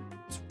there.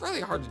 It's really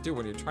hard to do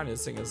when you're trying to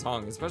sing a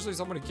song, especially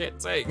someone who can't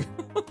sing.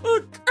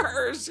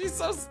 Grr, she's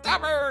so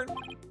stubborn.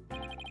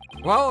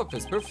 Well, if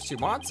it's proof she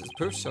wants, it's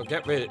proof she'll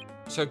get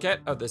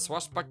of the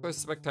swashbuckler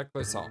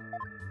spectacular song.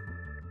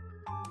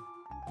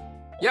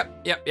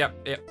 Yep.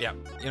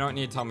 You don't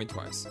need to tell me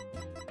twice.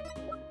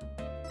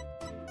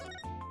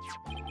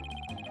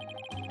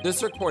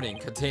 This recording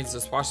contains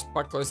the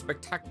swashbuckler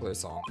spectacular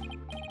song.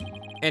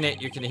 In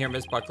it, you can hear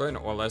Miss Buckler and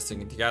Orla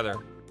singing together.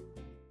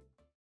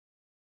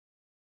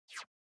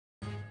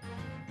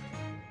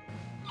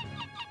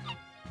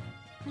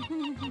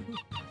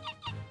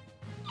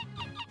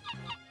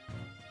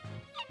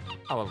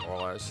 I love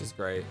Orla, she's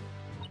great.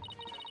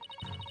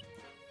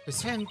 We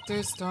swim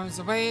through storms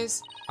and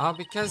waves, all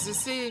because the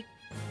sea,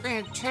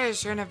 grand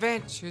treasure and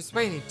adventures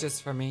waiting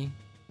just for me.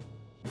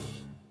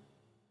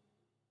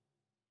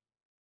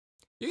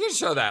 You can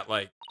show that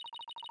like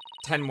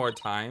 10 more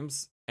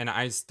times, and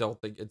I still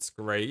think it's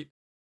great.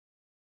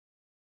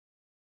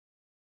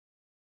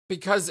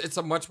 Because it's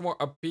a much more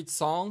upbeat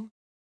song.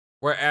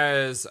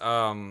 Whereas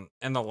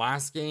in the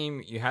last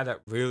game, you had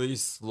that really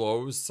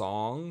slow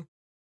song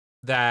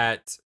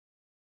that,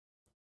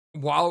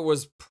 while it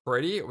was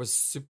pretty, it was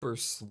super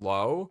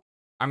slow.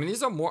 I mean,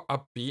 these are more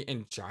upbeat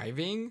and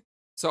jiving.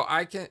 So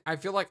I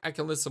feel like I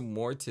can listen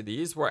more to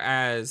these,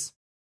 whereas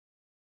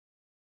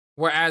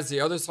the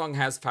other song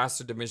has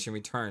faster diminishing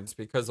returns,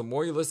 because the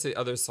more you listen to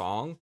the other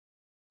song,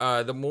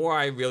 the more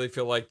I really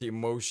feel like the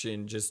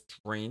emotion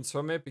just drains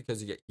from it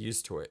because you get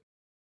used to it.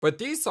 But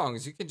these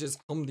songs, you can just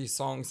hum these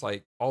songs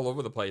like all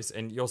over the place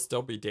and you'll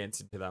still be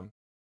dancing to them.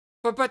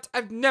 But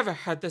I've never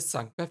heard this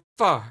song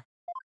before.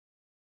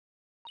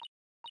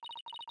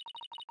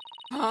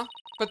 Huh?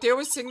 But they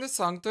always sing this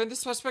song during the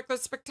Swashbuckler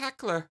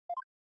Spectacular.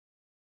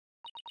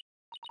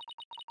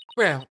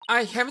 Well,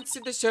 I haven't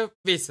seen the show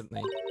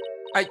recently.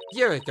 A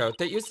year ago,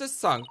 they used a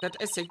song that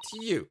I sang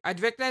to you.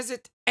 I'd recognize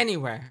it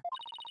anywhere.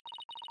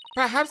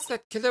 Perhaps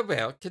that killer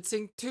whale could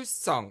sing 2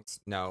 songs.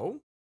 No?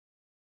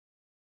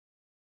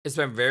 It's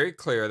been very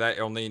clear that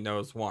it only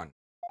knows one.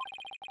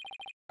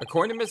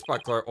 According to Miss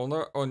Buckler,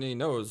 only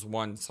knows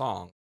one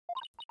song.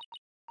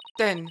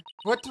 Then,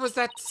 what was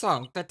that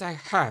song that I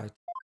heard?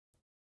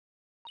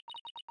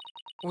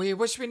 We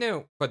wish we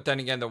knew. But then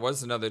again, there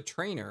was another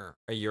trainer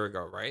a year ago,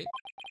 right?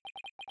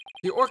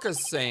 The orca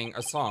sang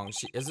a song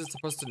she isn't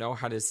supposed to know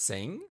how to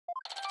sing?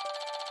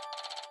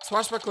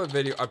 Swashbuckler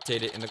video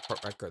updated in the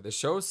court record. The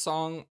show's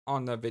song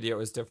on the video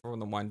is different from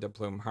the one that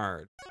Bloom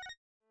heard.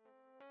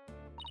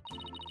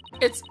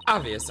 It's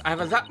obvious I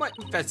have a lot more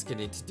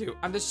investigating to do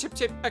on the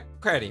ship-shaped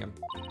aquarium.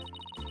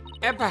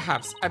 And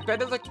perhaps I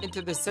better look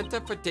into the Center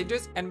for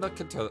Dangerous Animal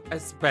Control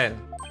as well.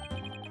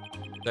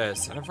 The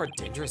Center for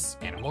Dangerous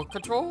Animal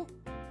Control?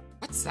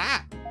 What's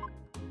that?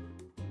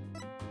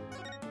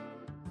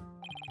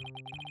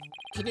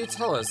 Can you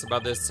tell us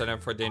about this Center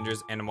for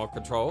Dangerous Animal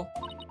Control?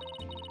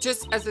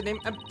 Just as the name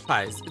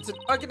implies, it's an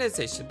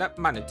organization that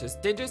monitors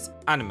dangerous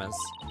animals.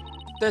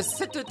 The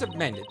center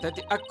demanded that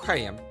the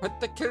aquarium put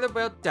the killer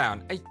whale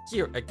down a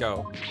year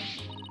ago.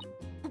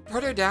 Who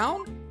put her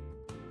down?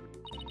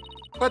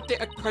 But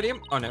the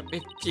aquarium owner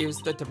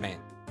refused the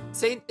demand,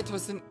 saying it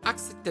was an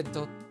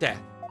accidental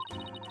death.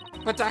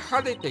 But I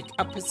hardly think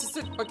a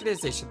persistent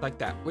organization like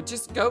that would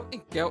just go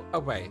and go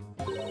away.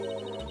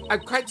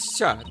 I'm quite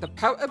sure the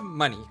power of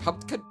money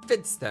helped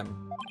convince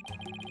them.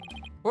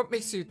 What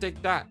makes you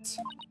think that?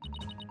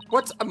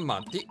 Once a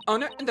month, the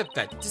owner and the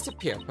vet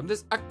disappear from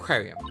this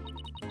aquarium.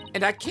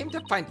 And I came to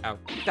find out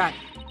that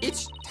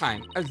each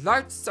time a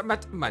large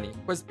amount of money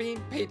was being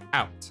paid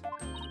out.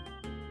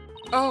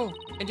 Oh,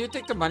 and you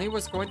think the money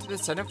was going to the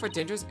Center for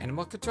Dangerous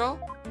Animal Control?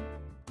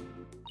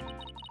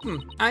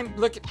 I'm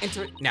looking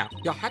into it now.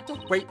 You'll have to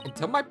wait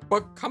until my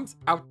book comes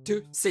out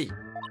to see.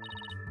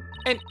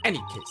 In any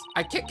case,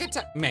 I can't get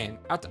that man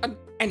out on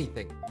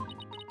anything.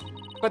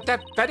 But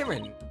that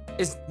veteran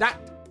is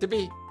not to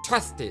be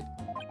trusted.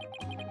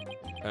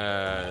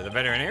 The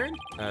veterinarian?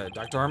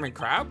 Dr. Herman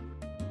Crab?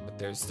 But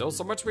there's still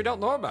so much we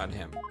don't know about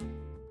him.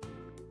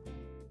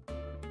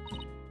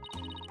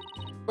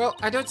 Well,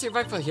 I don't see a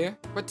rifle here.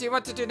 What do you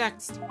want to do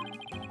next?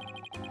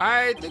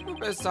 I think we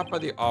better stop by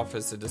the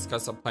office to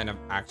discuss a plan of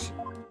action.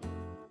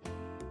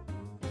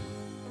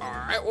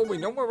 Alright, well, we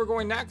know where we're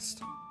going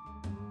next.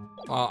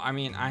 Well, I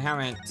mean,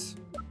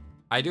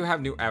 I do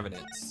have new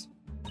evidence.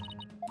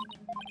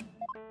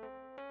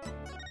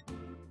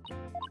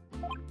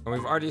 And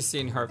we've already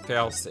seen her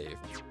failsafe.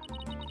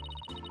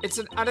 It's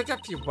an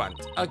autograph you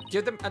want. I'll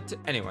give them out to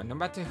anyone, no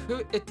matter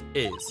who it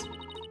is.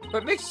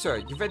 But make sure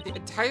you read the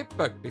entire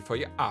book before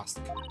you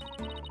ask.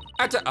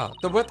 After all,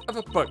 the worth of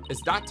a book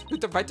is not who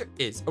the writer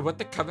is or what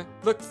the cover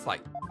looks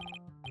like.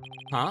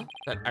 Huh?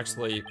 That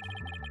actually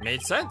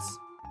made sense.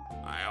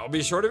 I'll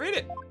be sure to read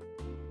it.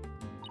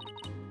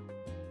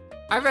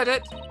 I read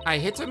it. I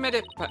hate to admit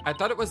it, but I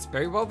thought it was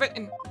very well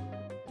written.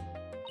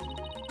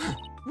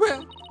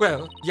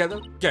 Well,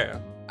 yellow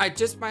girl. I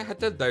just might have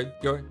to learn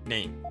your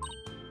name.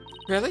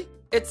 Really?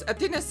 It's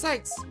Athena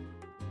Sykes.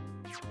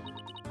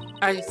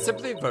 I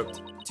simply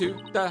vote to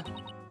the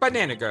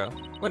banana girl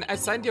when I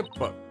signed your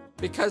book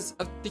because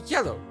of the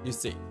yellow, you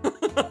see.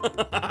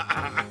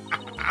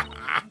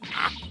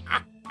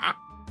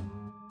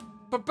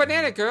 But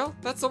Banana Girl,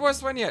 that's the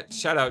worst one yet.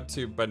 Shout out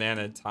to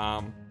Banana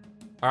Tom,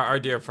 our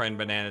dear friend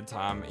Banana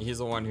Tom. He's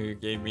the one who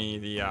gave me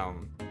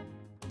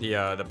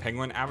the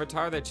penguin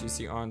avatar that you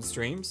see on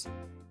streams.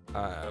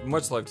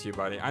 Much love to you,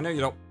 buddy. I know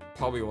you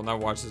probably will never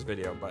watch this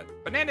video, but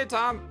Banana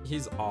Tom,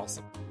 he's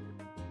awesome.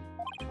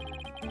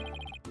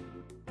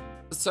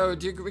 So,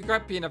 do you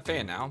regret being a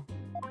fan now?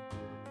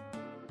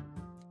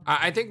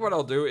 I think what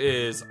I'll do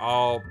is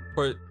I'll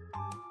put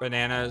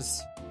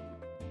Banana's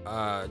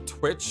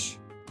Twitch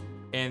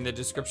in the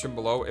description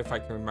below if I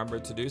can remember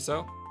to do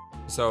so.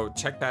 So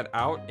check that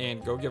out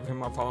and go give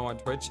him a follow on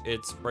Twitch.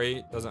 It's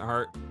free, doesn't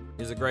hurt.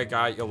 He's a great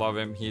guy, you'll love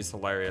him, he's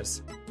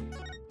hilarious.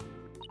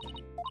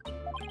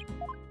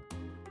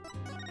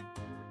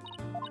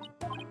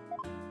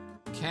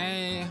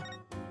 Okay.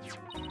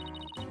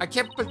 I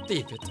can't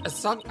believe it, a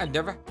song I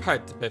never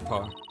heard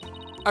before.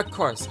 Of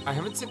course, I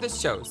haven't seen the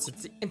show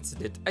since the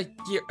incident a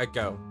year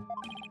ago.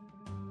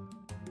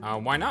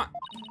 Why not?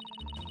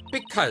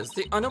 Because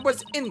the owner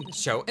was in the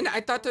show and I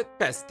thought it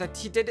best that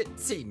he didn't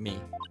see me.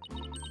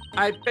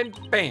 I've been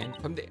banned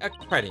from the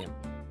aquarium.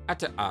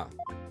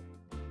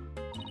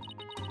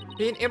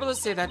 Being able to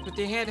say that with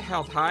your hand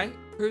held high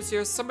proves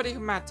you're somebody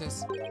who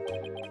matters.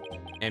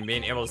 And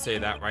being able to say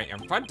that right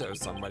in front of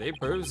somebody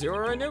proves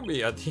you're a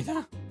newbie,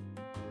 Athena.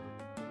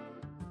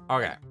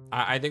 Okay,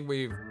 I think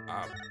we've,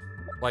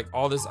 like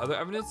all this other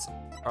evidence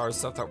are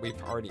stuff that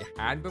we've already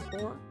had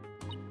before.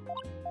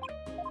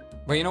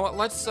 But you know what,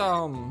 let's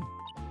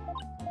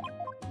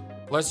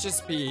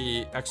just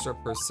be extra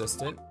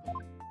persistent.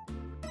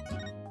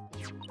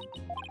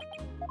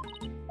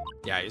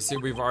 Yeah, you see,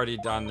 we've already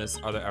done this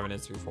other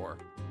evidence before.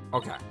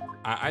 Okay,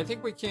 I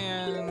think we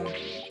can...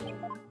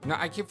 No,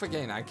 I keep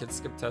forgetting I can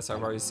skip tests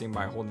I've already seen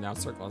by holding down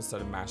circle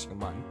instead of mashing a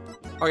button.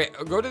 Okay,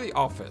 go to the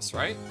office,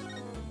 right?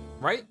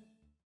 Right?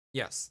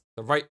 Yes,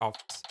 the right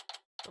office.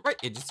 The right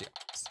agency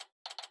office.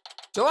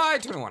 July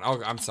 21.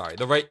 Oh, I'm sorry.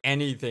 The right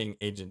anything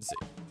agency.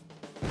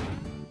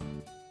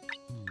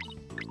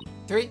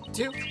 3,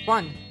 2,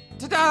 1.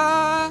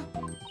 Ta-da!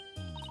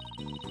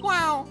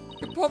 Wow!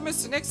 You pulled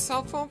Mr. Nick's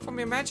cell phone from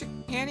your magic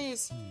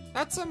panties.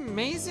 That's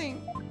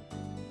amazing.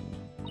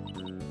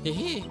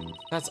 Hee.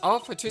 That's all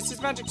for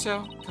Trucy's Magic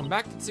Show. Come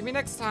back and see me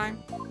next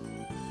time.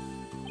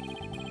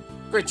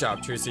 Great job,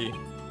 Trucy.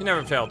 You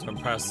never failed to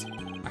impress.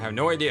 I have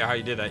no idea how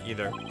you did that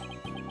either.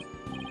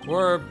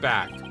 We're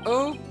back.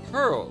 Oh,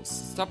 Pearls.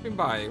 Stopping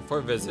by for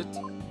a visit.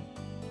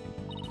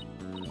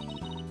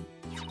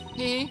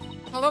 Hey.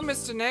 Hello,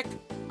 Mr. Nick.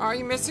 Are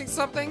you missing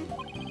something?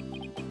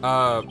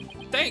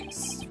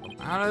 Thanks.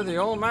 Out of the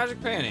old magic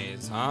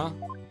panties, huh?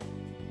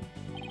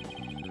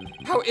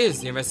 How is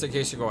the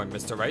investigation going,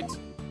 Mr. Wright?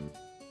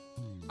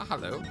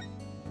 Hello.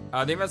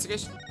 The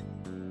investigation?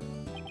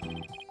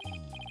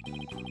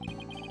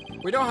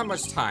 We don't have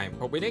much time,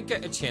 but we didn't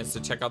get a chance to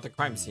check out the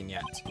crime scene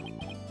yet.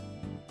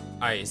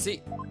 I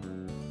see.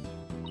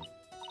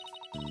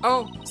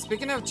 Oh,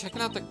 speaking of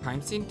checking out the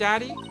crime scene,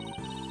 Daddy,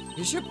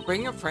 you should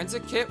bring a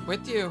forensic kit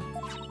with you.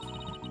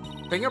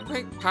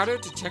 Fingerprint powder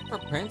to check for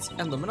prints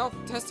and luminol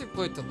testing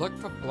fluid to look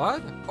for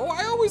blood? Oh,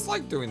 I always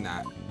like doing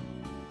that.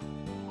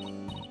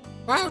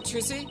 Wow,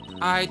 Trucy,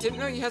 I didn't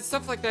know you had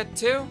stuff like that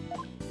too.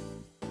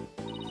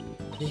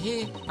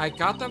 Hee, I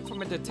got them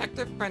from a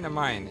detective friend of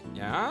mine.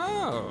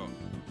 Yeah.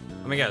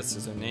 Let me guess,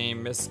 is her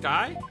name Miss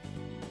Sky?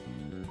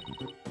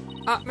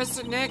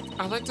 Mr. Nick,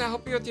 I'd like to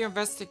help you with your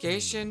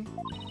investigation.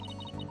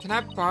 Can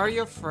I borrow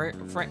your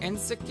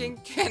forensic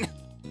kit?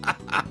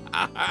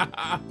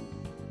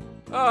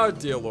 Oh,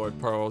 dear Lord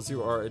Pearls,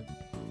 you are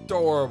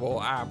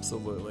adorable,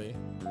 absolutely.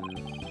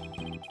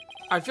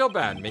 I feel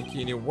bad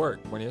making you work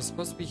when you're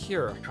supposed to be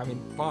here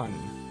having fun.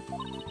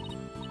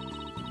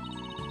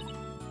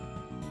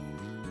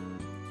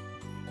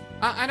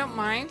 I don't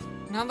mind,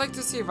 and I'd like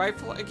to see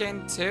Rifle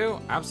again too.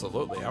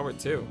 Absolutely, I would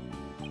too.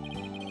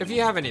 If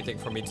you have anything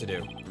for me to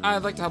do,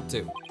 I'd like to help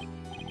too.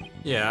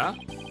 Yeah?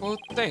 Well,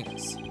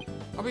 thanks.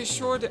 I'll be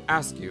sure to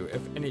ask you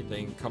if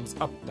anything comes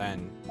up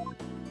then.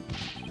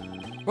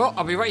 Well,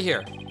 I'll be right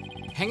here,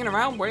 hanging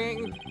around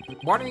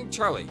watering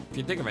Charlie, if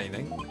you think of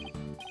anything.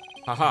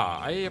 Haha,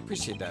 I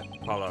appreciate that,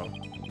 Apollo.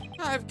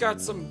 I've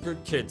got some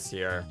good kids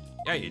here.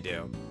 Yeah, you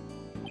do.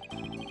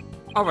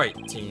 Alright,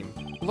 team.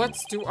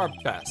 Let's do our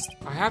best.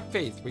 I have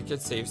faith we can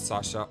save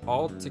Sasha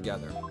all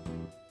together.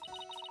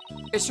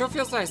 It sure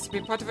feels nice to be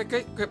part of a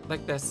great group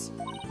like this.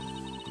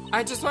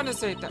 I just want to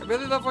say that I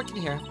really love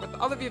working here with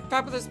all of you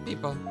fabulous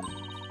people.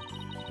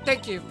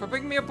 Thank you for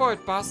bringing me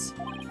aboard, boss.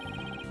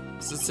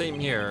 It's the same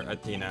here,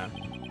 Athena.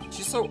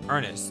 She's so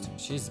earnest.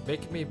 She's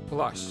making me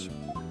blush.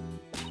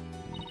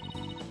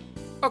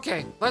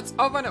 Okay, let's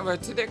all run over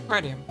to the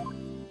aquarium.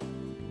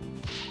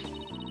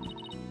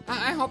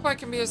 I hope I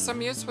can be of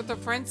some use with the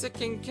forensic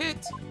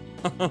kit.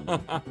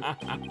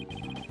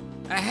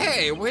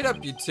 Hey, wait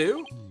up, you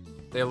two.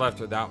 They left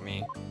without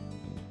me.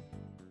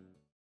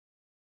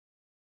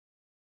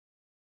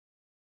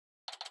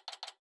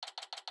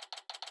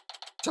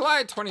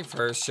 July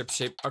 21st,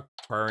 ship-shape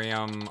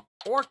aquarium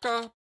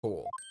orca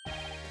pool.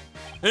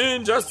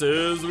 In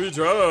justice, we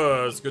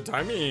trust. Good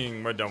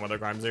timing. We're done with the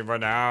crime scene for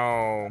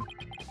now.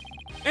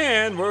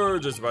 And we're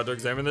just about to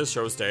examine the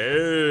show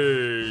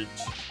stage.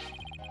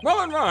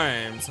 Well, and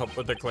Rhymes help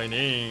with the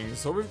cleaning,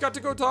 so we've got to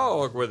go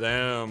talk with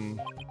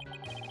him.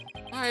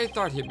 I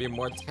thought he'd be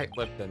more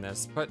tight-lipped than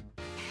this, but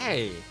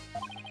hey.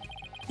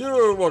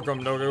 You're welcome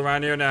to go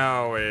around here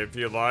now if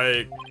you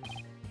like.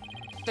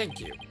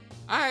 Thank you.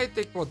 I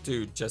think we'll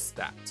do just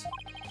that.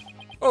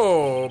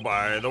 Oh,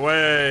 by the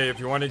way, if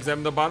you want to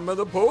examine the bottom of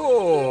the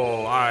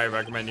pool, I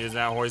recommend using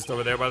that hoist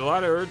over there by the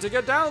ladder to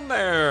get down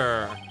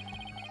there.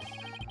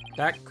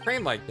 That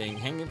crane-like thing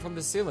hanging from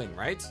the ceiling,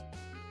 right?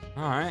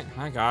 Alright,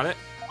 I got it.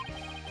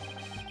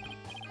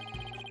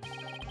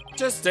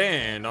 Just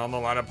stand on the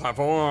ladder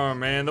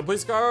platform and the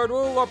police guard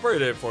will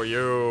operate it for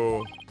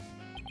you.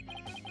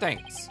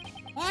 Thanks.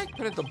 Why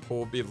couldn't the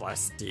pool be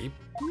less deep?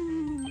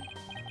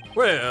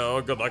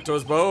 Well, good luck to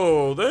us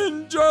both,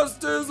 and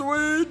justice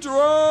we trust!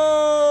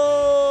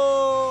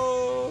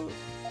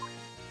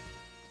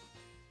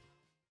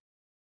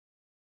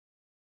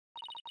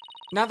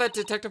 Now that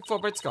Detective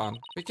Fulbright's gone,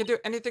 we can do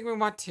anything we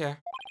want here.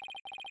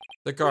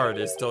 The guard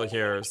is still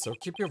here, so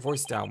keep your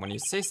voice down when you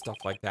say stuff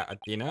like that,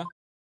 Athena.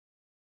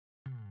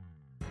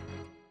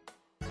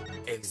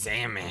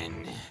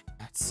 Examine.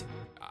 Let's see.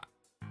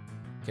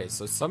 Okay,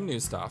 so some new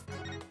stuff.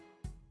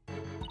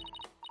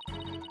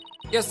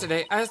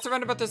 Yesterday, I asked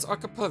around about this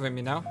orca pool room,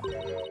 you know?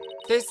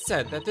 They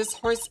said that this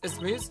hoist is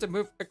used to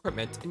move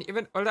equipment, and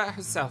even Ola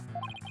herself.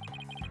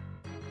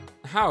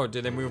 How do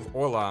they move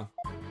Ola?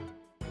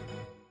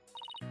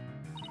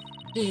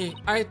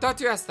 I thought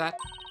you asked that.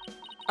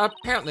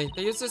 Apparently,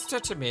 they use a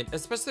stretcher made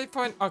especially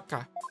for an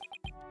orca.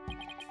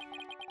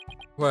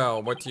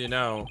 Well, what do you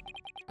know?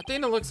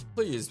 Athena looks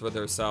pleased with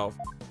herself.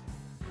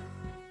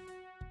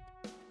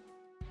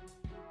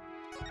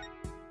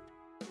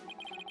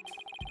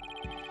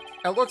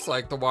 It looks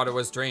like the water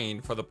was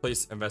drained for the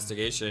police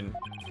investigation.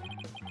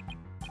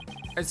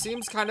 It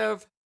seems kind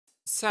of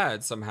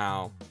sad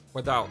somehow,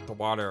 without the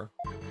water.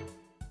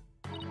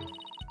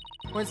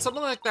 When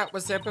something like that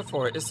was there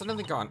before is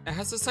suddenly gone, it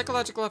has a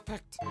psychological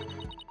effect.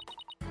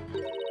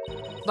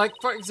 Like,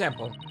 for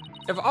example,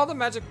 if all the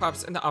magic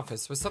props in the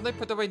office were suddenly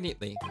put away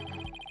neatly.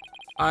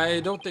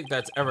 I don't think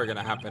that's ever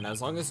gonna happen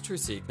as long as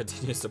Trucy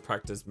continues to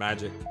practice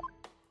magic.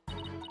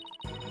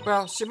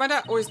 Well, she might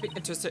not always be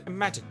interested in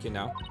magic, you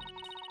know.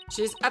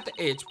 She's at the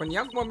age when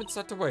young women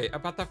start to worry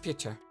about their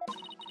future.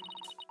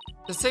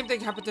 The same thing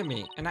happened to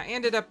me, and I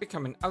ended up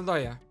becoming a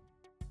lawyer.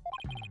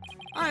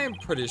 I am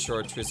pretty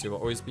sure Trucy will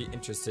always be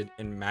interested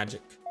in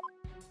magic.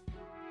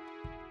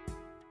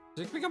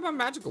 She can become a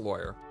magical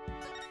lawyer.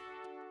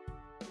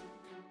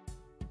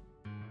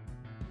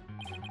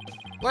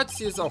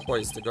 Let's use a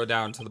hoist to go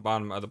down to the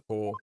bottom of the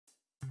pool.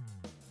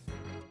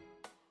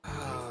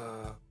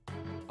 Oh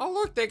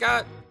look, they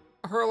got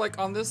her like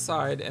on this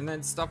side and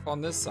then stuff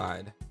on this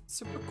side.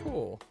 Super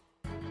cool.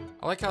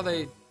 I like how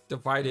they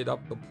divided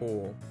up the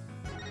pool.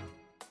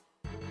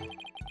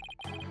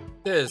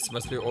 This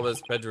must be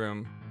Ola's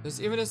bedroom. There's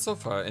even a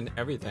sofa and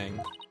everything.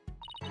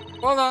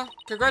 Ola,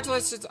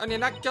 congratulations on your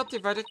not guilty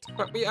verdict,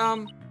 but we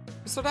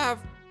sort of have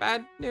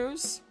bad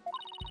news.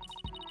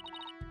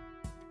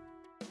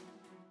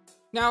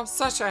 Now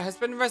Sasha has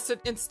been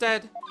arrested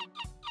instead.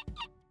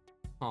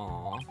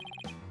 Aww.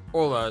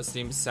 Ola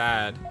seems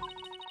sad.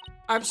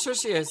 I'm sure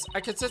she is. I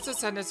can sense the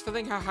sadness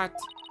filling her heart.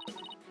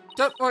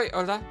 Don't worry,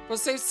 Ola. We'll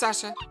save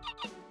Sasha.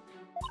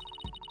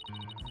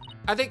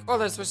 I think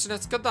Ola's wishing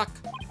us good luck.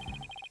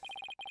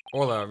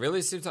 Ola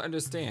really seems to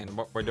understand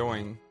what we're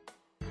doing.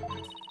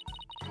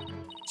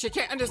 She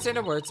can't understand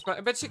our words, but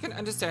I bet she can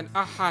understand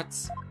our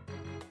hearts.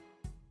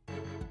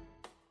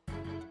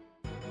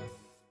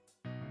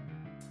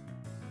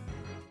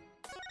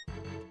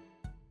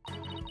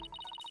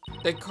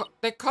 They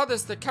call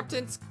this the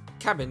captain's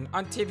cabin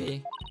on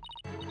TV.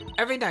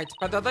 Every night,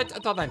 by the light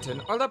of the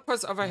lantern, Ola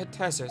pours over her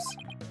treasures.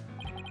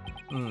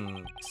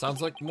 Sounds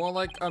like more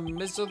like a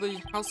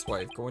miserly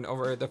housewife going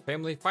over the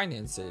family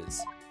finances.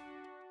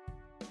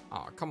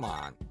 Aw, come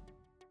on.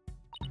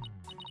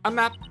 A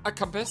map, a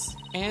compass,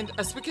 and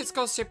a spooky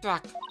skull-shaped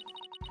rock.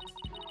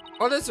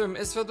 Ola's room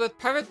is filled with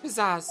pirate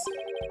bazaars.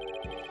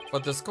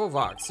 But the skull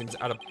rock seems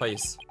out of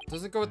place.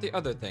 Doesn't go with the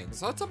other things,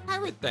 so it's a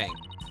pirate thing.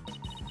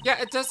 Yeah,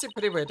 it does seem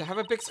pretty weird to have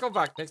a big skull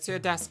rock next to your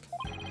desk.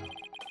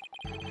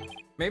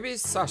 Maybe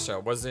Sasha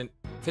wasn't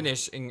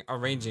finishing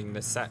arranging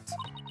the set.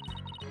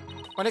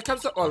 When it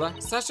comes to Ola,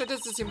 Sasha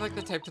doesn't seem like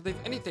the type to leave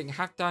anything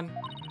half done.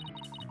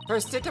 Her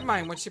state of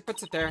mind when she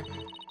puts it there,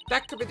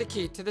 that could be the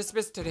key to this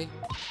mystery.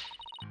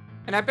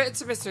 And I bet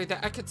it's a mystery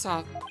that I could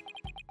solve.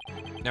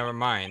 Never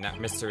mind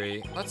that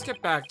mystery. Let's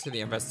get back to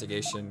the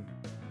investigation.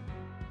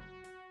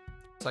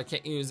 So I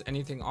can't use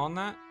anything on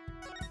that?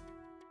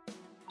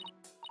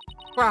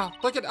 Wow,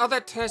 look at all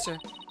that treasure.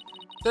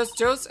 Those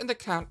jewels and the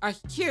crown are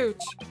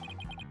huge.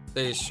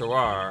 They sure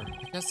are.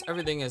 I guess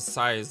everything is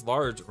size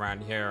large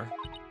around here.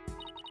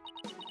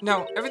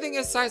 No, everything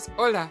is size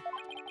Ola.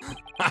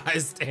 I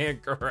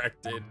stand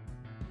corrected.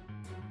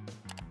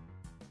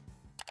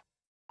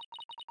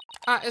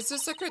 Is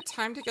this a good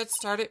time to get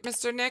started,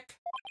 Mr. Nick?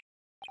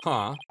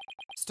 Huh?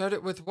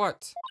 Started with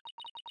what?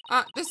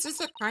 This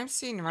is a crime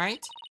scene,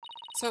 right?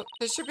 So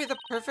this should be the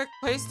perfect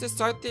place to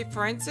start the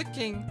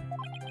forensicking.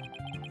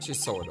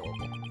 She's so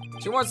adorable.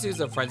 She wants to use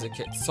a forensic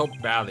kit so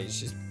badly,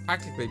 she's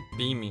practically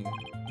beaming.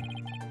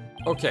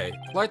 Okay,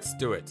 let's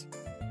do it.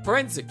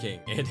 Forensicking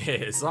it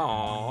is,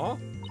 aww.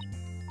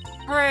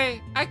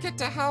 Hooray, I get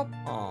to help.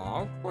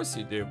 Aw, of course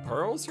you do,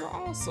 Pearls, you're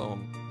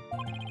awesome.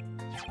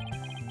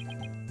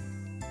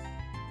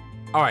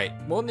 Alright,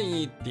 we'll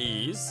need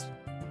these.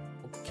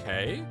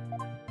 Okay.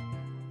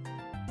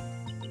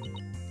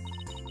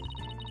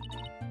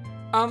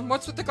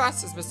 What's with the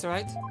glasses, Mr.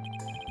 Wright?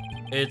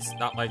 It's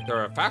not like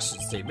they're a fashion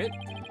statement.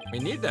 We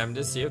need them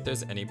to see if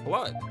there's any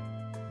blood.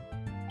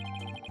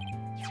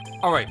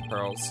 Alright,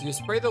 Pearls, you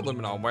spray the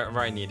luminol wherever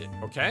I need it,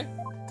 okay?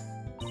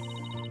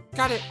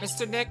 Got it,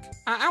 Mr. Nick.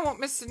 I won't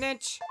miss an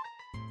inch.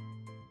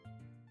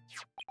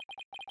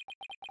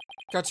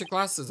 Got your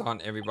glasses on,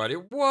 everybody.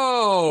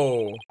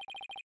 Whoa!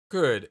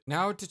 Good.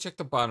 Now to check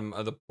the bottom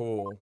of the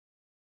pool.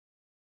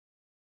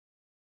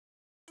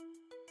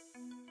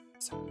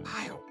 It's a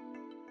pile.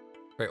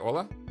 Wait,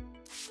 Ola?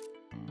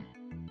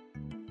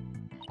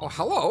 Oh,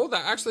 hello.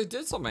 That actually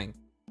did something.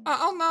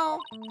 Oh,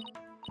 no.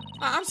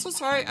 I'm so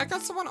sorry. I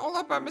got someone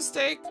Ola by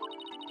mistake.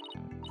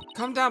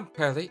 Calm down,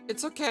 Pearly.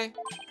 It's okay.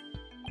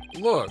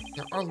 Look,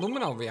 there are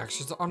luminol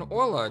reactions on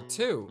Orla,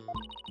 too.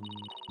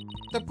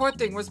 The poor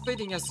thing was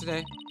bleeding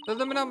yesterday. The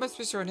luminol must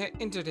be showing her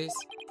injuries.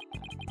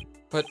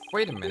 But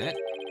wait a minute.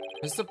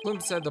 Mr. Bloom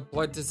said the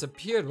blood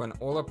disappeared when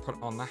Orla put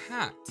on the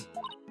hat.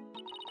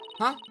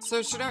 Huh?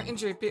 So should our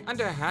injury be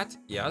under a hat?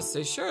 Yes,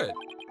 they should.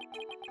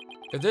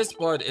 If this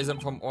blood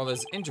isn't from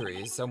Orla's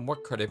injuries, then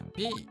what could it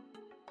be?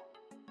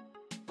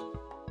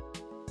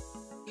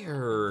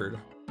 Weird.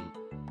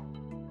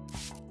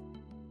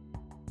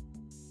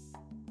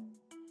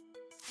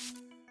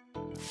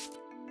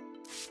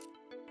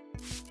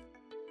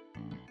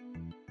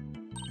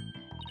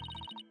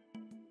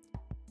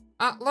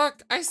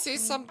 Look, I see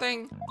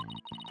something.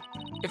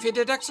 If your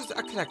deductions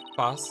are correct,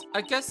 boss,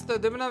 I guess the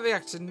luminol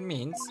reaction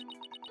means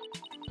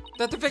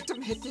that the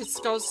victim hit his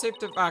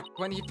skull-shaped rock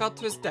when he fell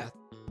to his death.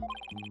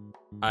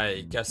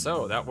 I guess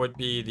so. That would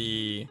be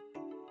the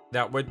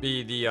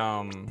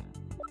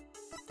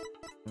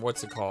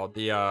what's it called?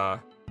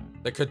 The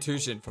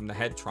contusion from the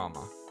head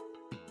trauma.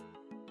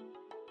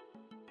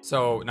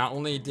 So not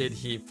only did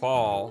he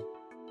fall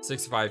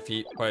 65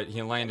 feet, but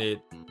he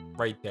landed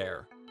right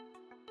there.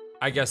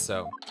 I guess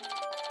so.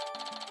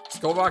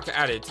 Skull rock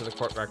added to the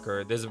court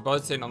record. There's a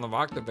blood stain on the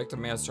rock the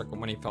victim may have struck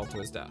him when he fell to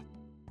his death.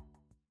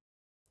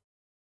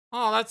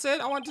 Oh, that's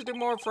it? I want to do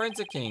more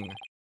forensicking.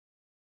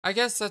 I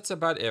guess that's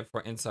about it for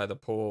inside the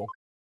pool.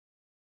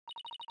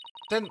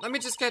 Then let me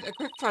just get a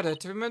quick photo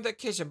to remember the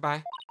occasion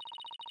by.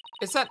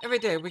 It's not every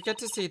day we get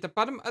to see the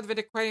bottom of an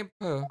aquarium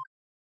pool.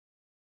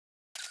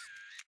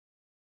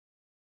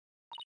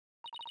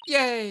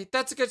 Yay,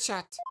 that's a good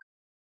shot.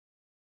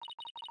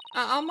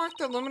 I'll mark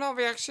the luminol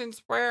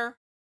reactions where...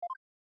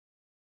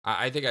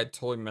 I think I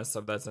totally messed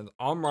up that sentence.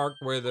 I'll mark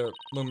where the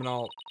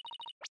luminol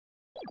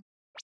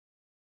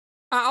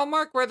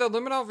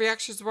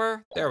reactions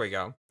were. There we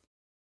go.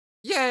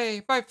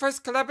 Yay, my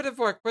first collaborative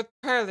work with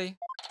Pearly.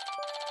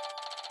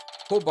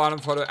 Pool bottom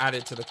photo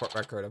added to the court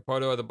record. A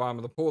photo of the bottom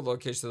of the pool,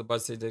 location of the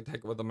bus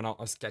detected with the luminol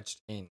are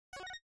sketched in.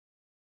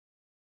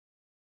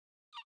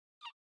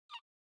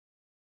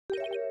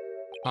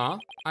 Huh?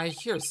 I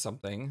hear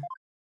something.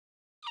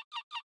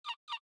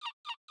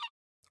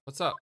 What's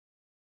up?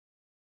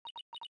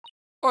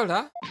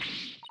 Orla?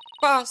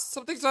 Boss,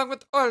 something's wrong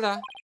with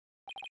Orla.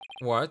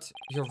 What?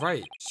 You're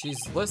right. She's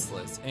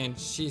listless and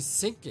she's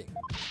sinking.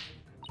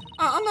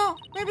 Oh no,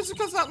 maybe it's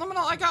because of that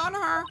luminol I got on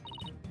her.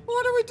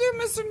 What do we do,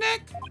 Mr.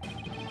 Nick?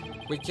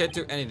 We can't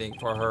do anything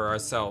for her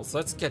ourselves.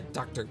 Let's get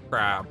Dr.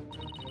 Crab.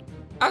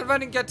 I'll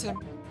run and get him.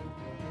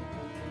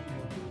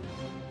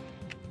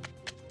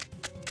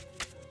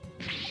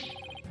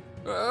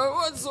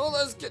 What's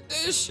Orla's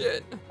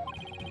condition?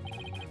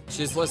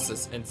 She's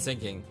listless and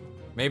sinking.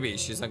 Maybe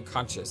she's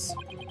unconscious.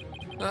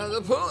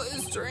 The pool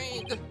is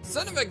drained.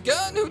 Son of a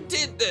gun, who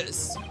did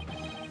this?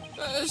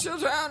 She'll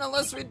drown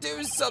unless we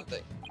do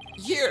something.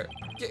 Here,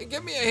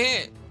 give me a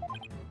hand.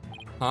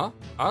 Huh?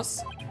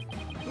 Us?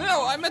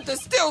 No, I meant the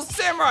Steel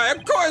Samurai.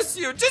 Of course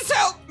you. Just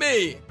help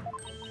me.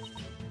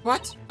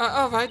 What?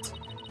 Alright.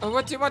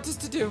 What do you want us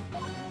to do?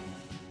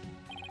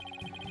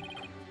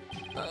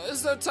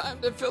 There's no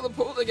time to fill the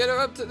pool to get her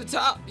up to the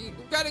top. You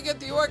gotta get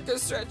the orca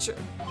stretcher.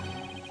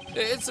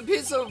 It's a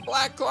piece of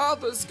black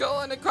cloth with a skull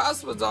and a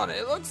crossbones on it.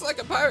 It looks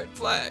like a pirate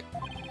flag.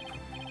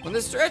 When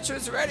the stretcher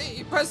is ready,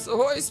 you press the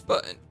hoist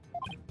button.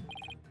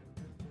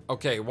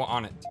 Okay, what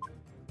on it?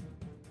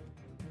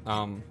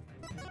 No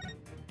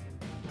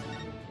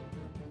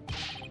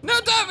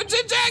time for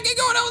chit-chat! Get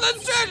going on with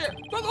that stretcher!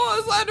 Both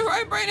Orla's left and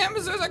right brain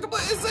hemispheres are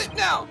completely asleep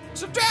now.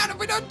 She'll drown if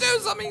we don't do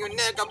something, you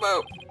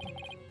nincompoop!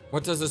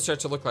 What does the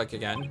stretcher look like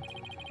again?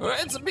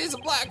 It's a piece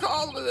of black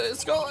cloth with a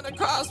skull and a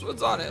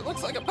crossbones on it. It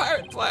looks like a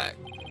pirate flag.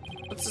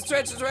 Once the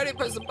stretch is ready,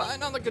 press the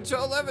button on the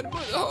control lever to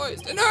move the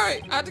hoist. And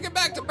hurry! I have to get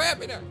back to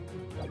Parameter.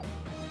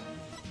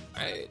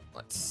 Alright,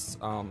 let's,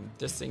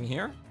 this thing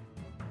here.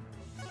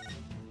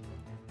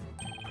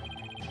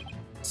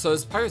 So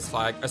is Pirate's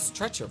flag a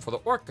stretcher for the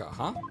orca,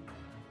 huh?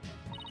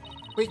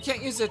 We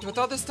can't use it with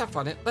all this stuff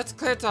on it. Let's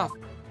clear it off.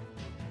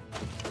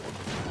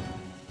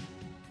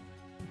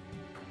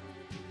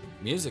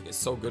 Music is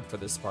so good for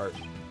this part.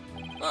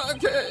 Oh,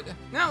 good.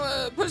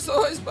 Now, push the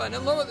hoist button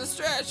and lower the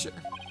stretcher.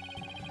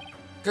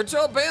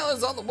 Control panel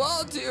is on the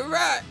wall to your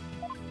right.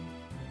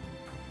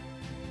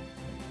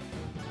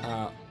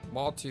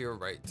 Wall to your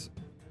right.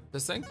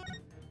 This thing?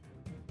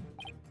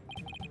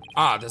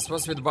 Ah, that's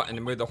supposed to be the button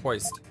to move the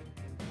hoist.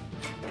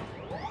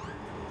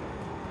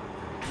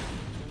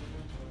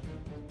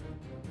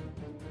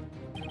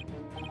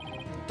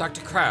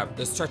 Dr. Crab,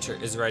 the stretcher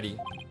is ready.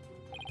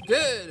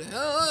 Good.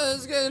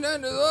 Let's get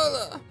under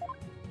Lola.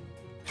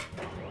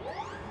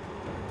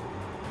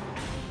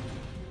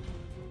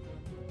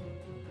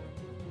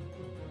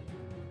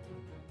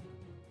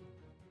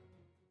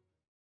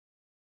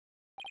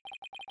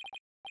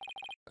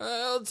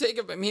 I'll take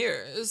it from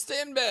here.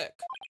 Stand back.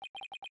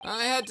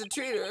 I had to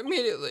treat her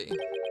immediately.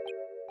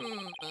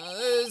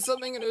 There's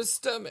something in her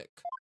stomach.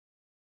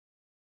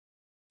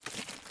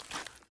 Did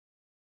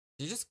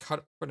you just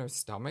cut open her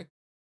stomach?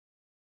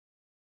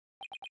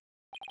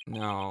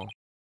 No.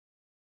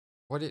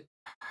 What did...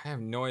 I have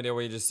no idea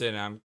what you just did,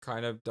 and I'm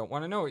kind of don't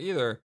want to know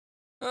either.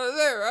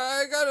 There,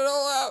 I got it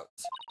all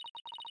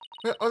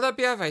out. Will that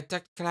be alright,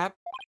 Dr. Crab?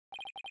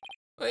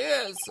 Oh,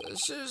 yes,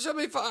 she'll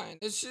be fine.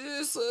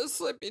 She's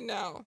sleeping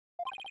now.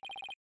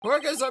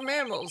 Orcas are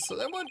mammals, so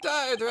they won't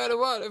die if they're out of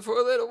water for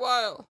a little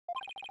while.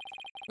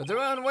 But their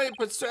own weight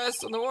puts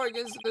stress on the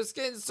organs and their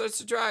skin starts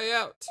to dry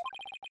out.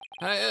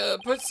 I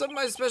put some of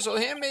my special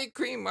handmade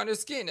cream on her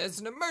skin as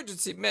an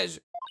emergency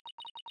measure.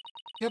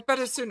 You'll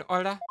better soon,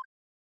 Orla.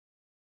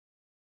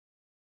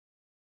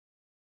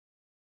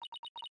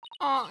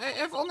 Oh,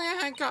 if only I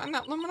had gotten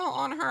that luminol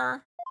on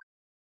her.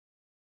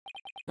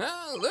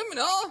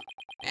 Luminol?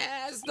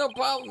 There's no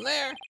problem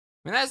there. I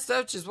mean, that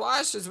stuff just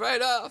washes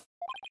right off.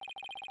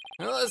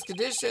 Orla's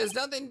condition has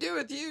nothing to do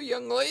with you,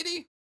 young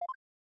lady.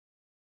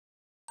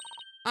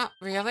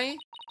 Really?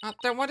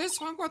 Then what is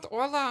wrong with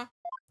Orla?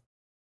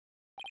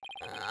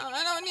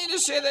 I don't need to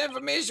share the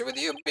information with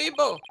you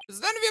people. It's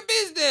none of your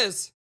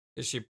business.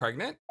 Is she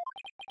pregnant?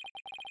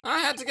 I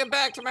had to get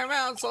back to my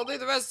round, so I'll leave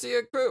the rest to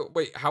your crew.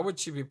 Wait, how would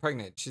she be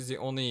pregnant? She's the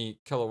only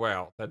killer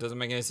whale. That doesn't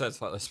make any sense,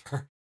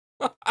 FlightlessBird.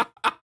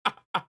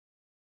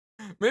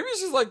 Maybe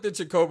she's like the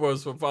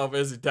Chocobos from Final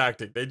Fantasy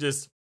Tactic. They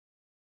just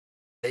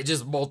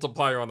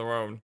multiply on their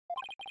own.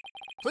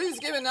 Please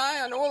give an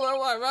eye on Orla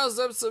while I rouse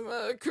up some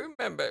crew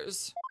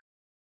members.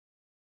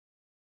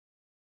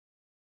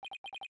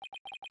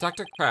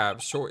 Dr.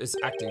 Crab sure is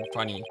acting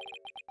funny.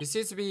 He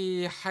seems to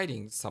be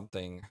hiding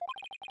something.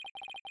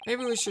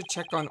 Maybe we should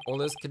check on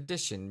Orla's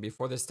condition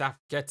before the staff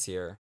gets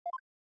here.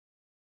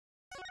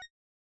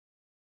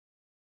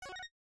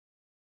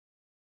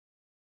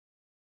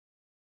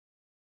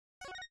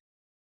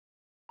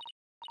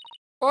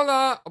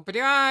 Orla, open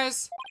your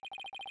eyes!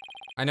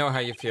 I know how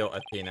you feel,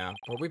 Athena,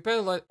 but we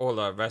better let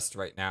Orla rest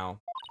right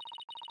now.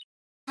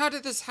 How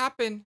did this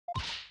happen?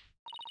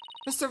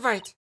 Mr.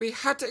 Wright, we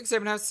had to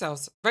examine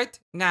ourselves right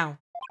now.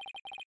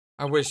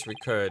 I wish we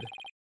could,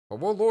 but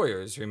we're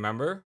lawyers,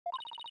 remember?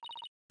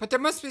 But there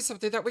must be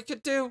something that we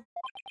could do.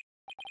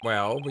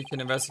 Well, we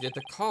can investigate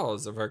the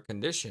cause of her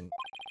condition.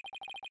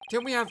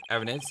 Don't we have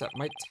evidence that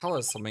might tell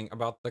us something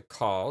about the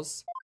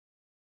cause?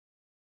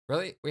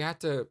 Really? We have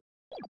to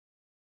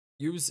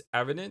use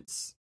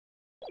evidence?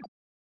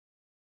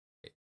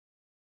 Wait.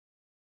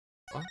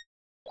 What?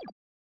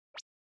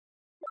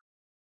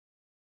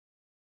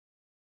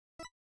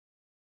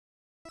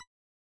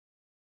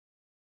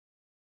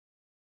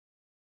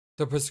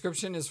 The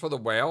prescription is for the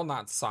whale,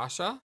 not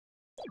Sasha?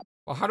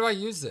 Well, how do I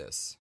use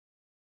this?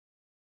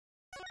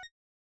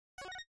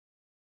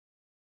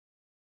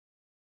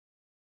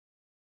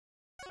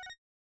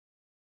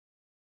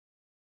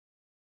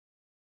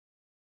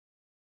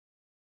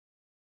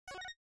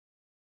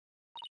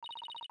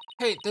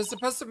 Hey, there's the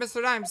post of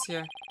Mr. Dimes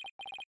here.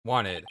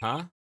 Wanted,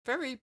 huh?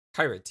 Very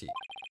piratey.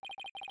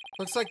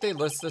 Looks like they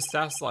list the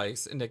staff's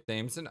likes and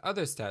nicknames and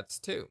other stats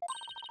too.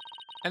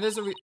 And there's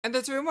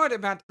a reward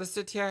amount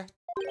listed here.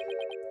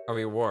 A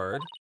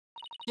reward?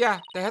 Yeah,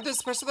 they have this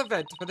special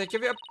event where they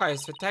give you a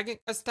prize for tagging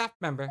a staff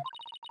member.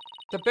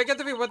 The bigger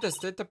the reward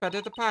listed, the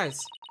better the prize.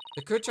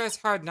 The crew tries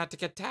hard not to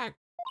get tagged.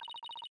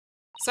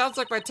 Sounds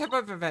like my type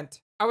of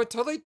event. I would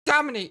totally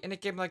dominate in a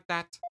game like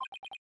that.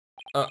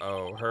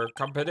 Uh-oh, her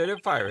competitive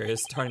fire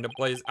is starting to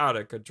blaze out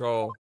of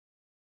control.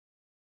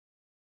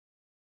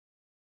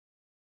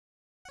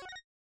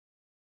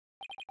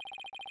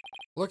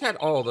 Look at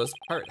all those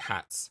pirate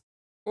hats.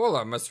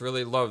 Orla must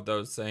really love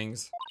those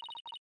things.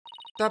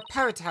 The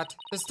pirate hat,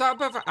 the star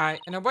above her eye,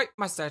 and a white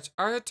mustache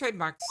are her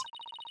trademarks.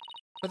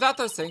 Without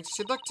those things,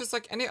 she'd look just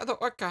like any other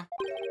orca.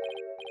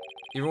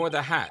 Even with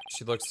a hat,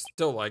 she looks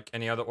still like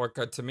any other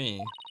orca to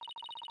me.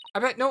 I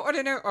bet no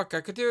ordinary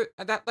orca could do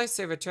that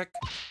lifesaver trick.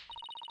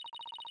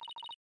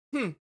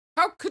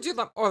 How could you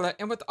lump Orla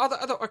in with all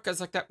the other orcas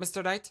like that,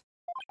 Mr. Knight?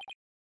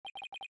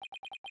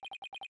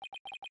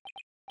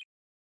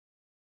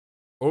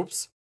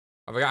 Oops.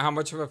 I forgot how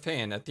much of a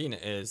fan Athena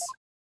is.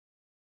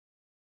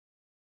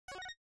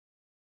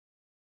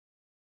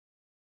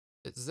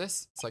 Is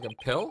this? It's like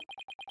a pill?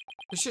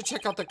 We should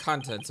check out the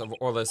contents of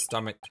Orla's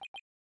stomach,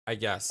 I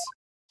guess.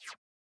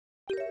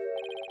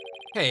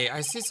 Hey,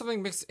 I see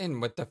something mixed in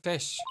with the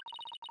fish.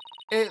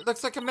 It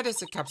looks like a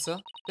medicine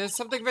capsule. There's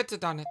something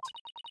written on it.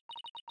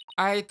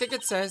 I think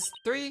it says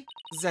 3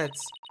 Zs.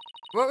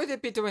 What would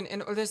it be doing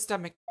in Orla's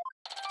stomach?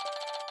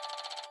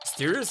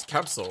 Mysterious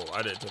capsule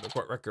added to the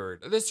court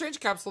record. The strange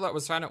capsule that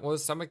was found at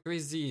Orla's stomach, 3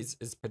 Zs,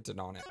 is printed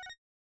on it.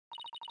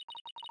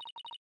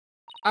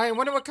 I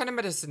wonder what kind of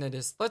medicine it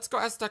is. Let's go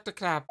ask Dr.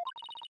 Crab.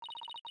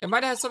 It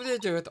might have something to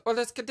do with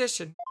Orla's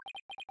condition.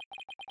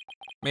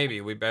 Maybe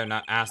we better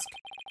not ask.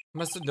 He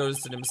must have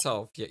noticed it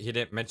himself, yet he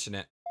didn't mention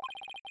it.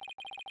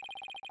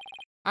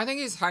 I think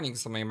he's hiding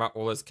something about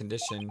Orla's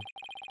condition.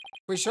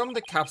 If we show him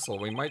the capsule,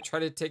 we might try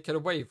to take it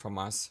away from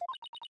us.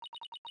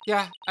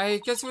 Yeah,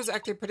 I guess it was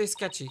acting pretty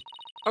sketchy.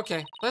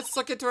 Okay, let's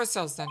look into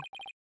ourselves then.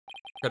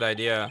 Good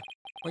idea.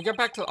 When we get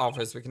back to the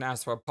office, we can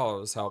ask for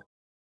Apollo's help.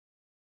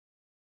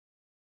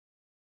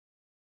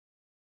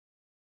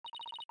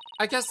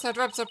 I guess that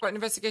wraps up our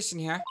investigation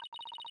here.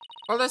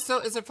 Orla still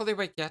isn't fully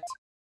awake yet.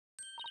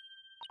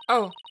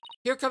 Oh,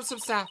 here comes some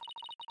staff.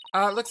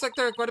 Looks like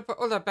they're going to put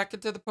Orla back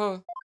into the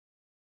pool.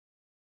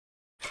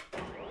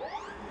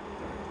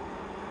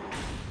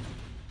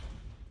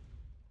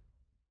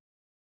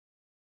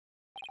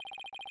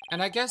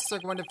 And I guess they're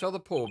going to fill the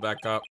pool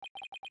back up.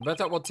 I bet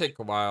that will take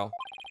a while.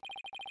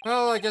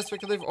 Well, I guess we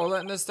can leave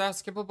Orla in the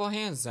staff's capable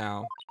hands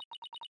now.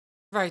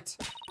 Right.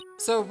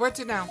 So, where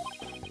to now?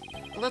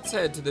 Let's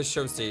head to the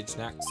show stage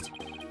next.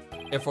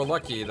 If we're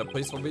lucky, the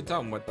police will be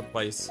done with the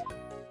place.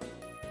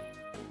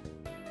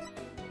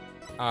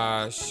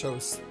 Oh!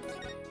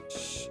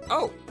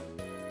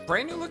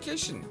 Brand new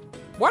location.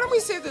 Why don't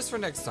we save this for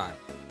next time?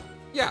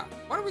 Yeah,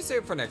 why don't we save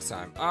it for next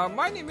time?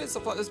 My name is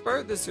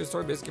FlightlessBird. This is your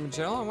story-based gaming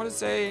channel. I want to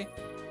say,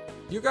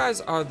 you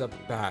guys are the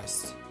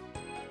best.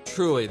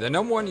 Truly, the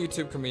 #1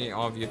 YouTube community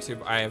on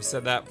YouTube. I have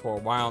said that for a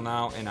while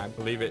now, and I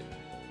believe it.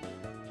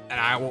 And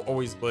I will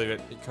always believe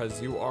it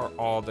because you are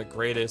all the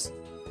greatest.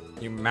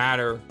 You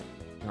matter.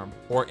 You're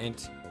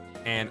important.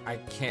 And I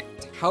can't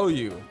tell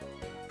you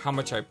how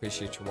much I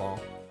appreciate you all.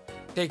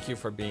 Thank you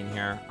for being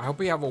here. I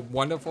hope you have a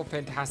wonderful,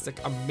 fantastic,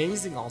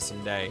 amazing,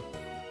 awesome day.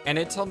 And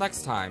until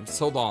next time,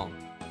 so long.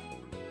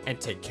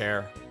 And take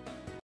care.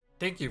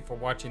 Thank you for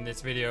watching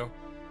this video.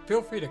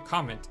 Feel free to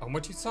comment on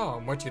what you saw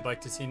and what you'd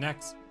like to see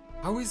next.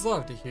 I always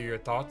love to hear your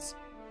thoughts.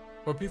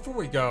 But before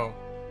we go,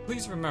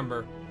 please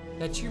remember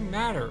that you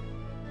matter.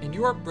 And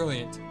you are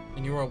brilliant,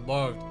 and you are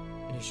loved,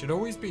 and you should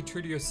always be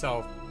true to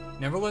yourself.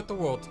 Never let the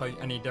world tell you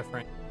any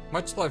different.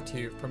 Much love to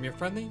you from your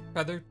friendly,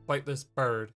 feathered, flightless bird.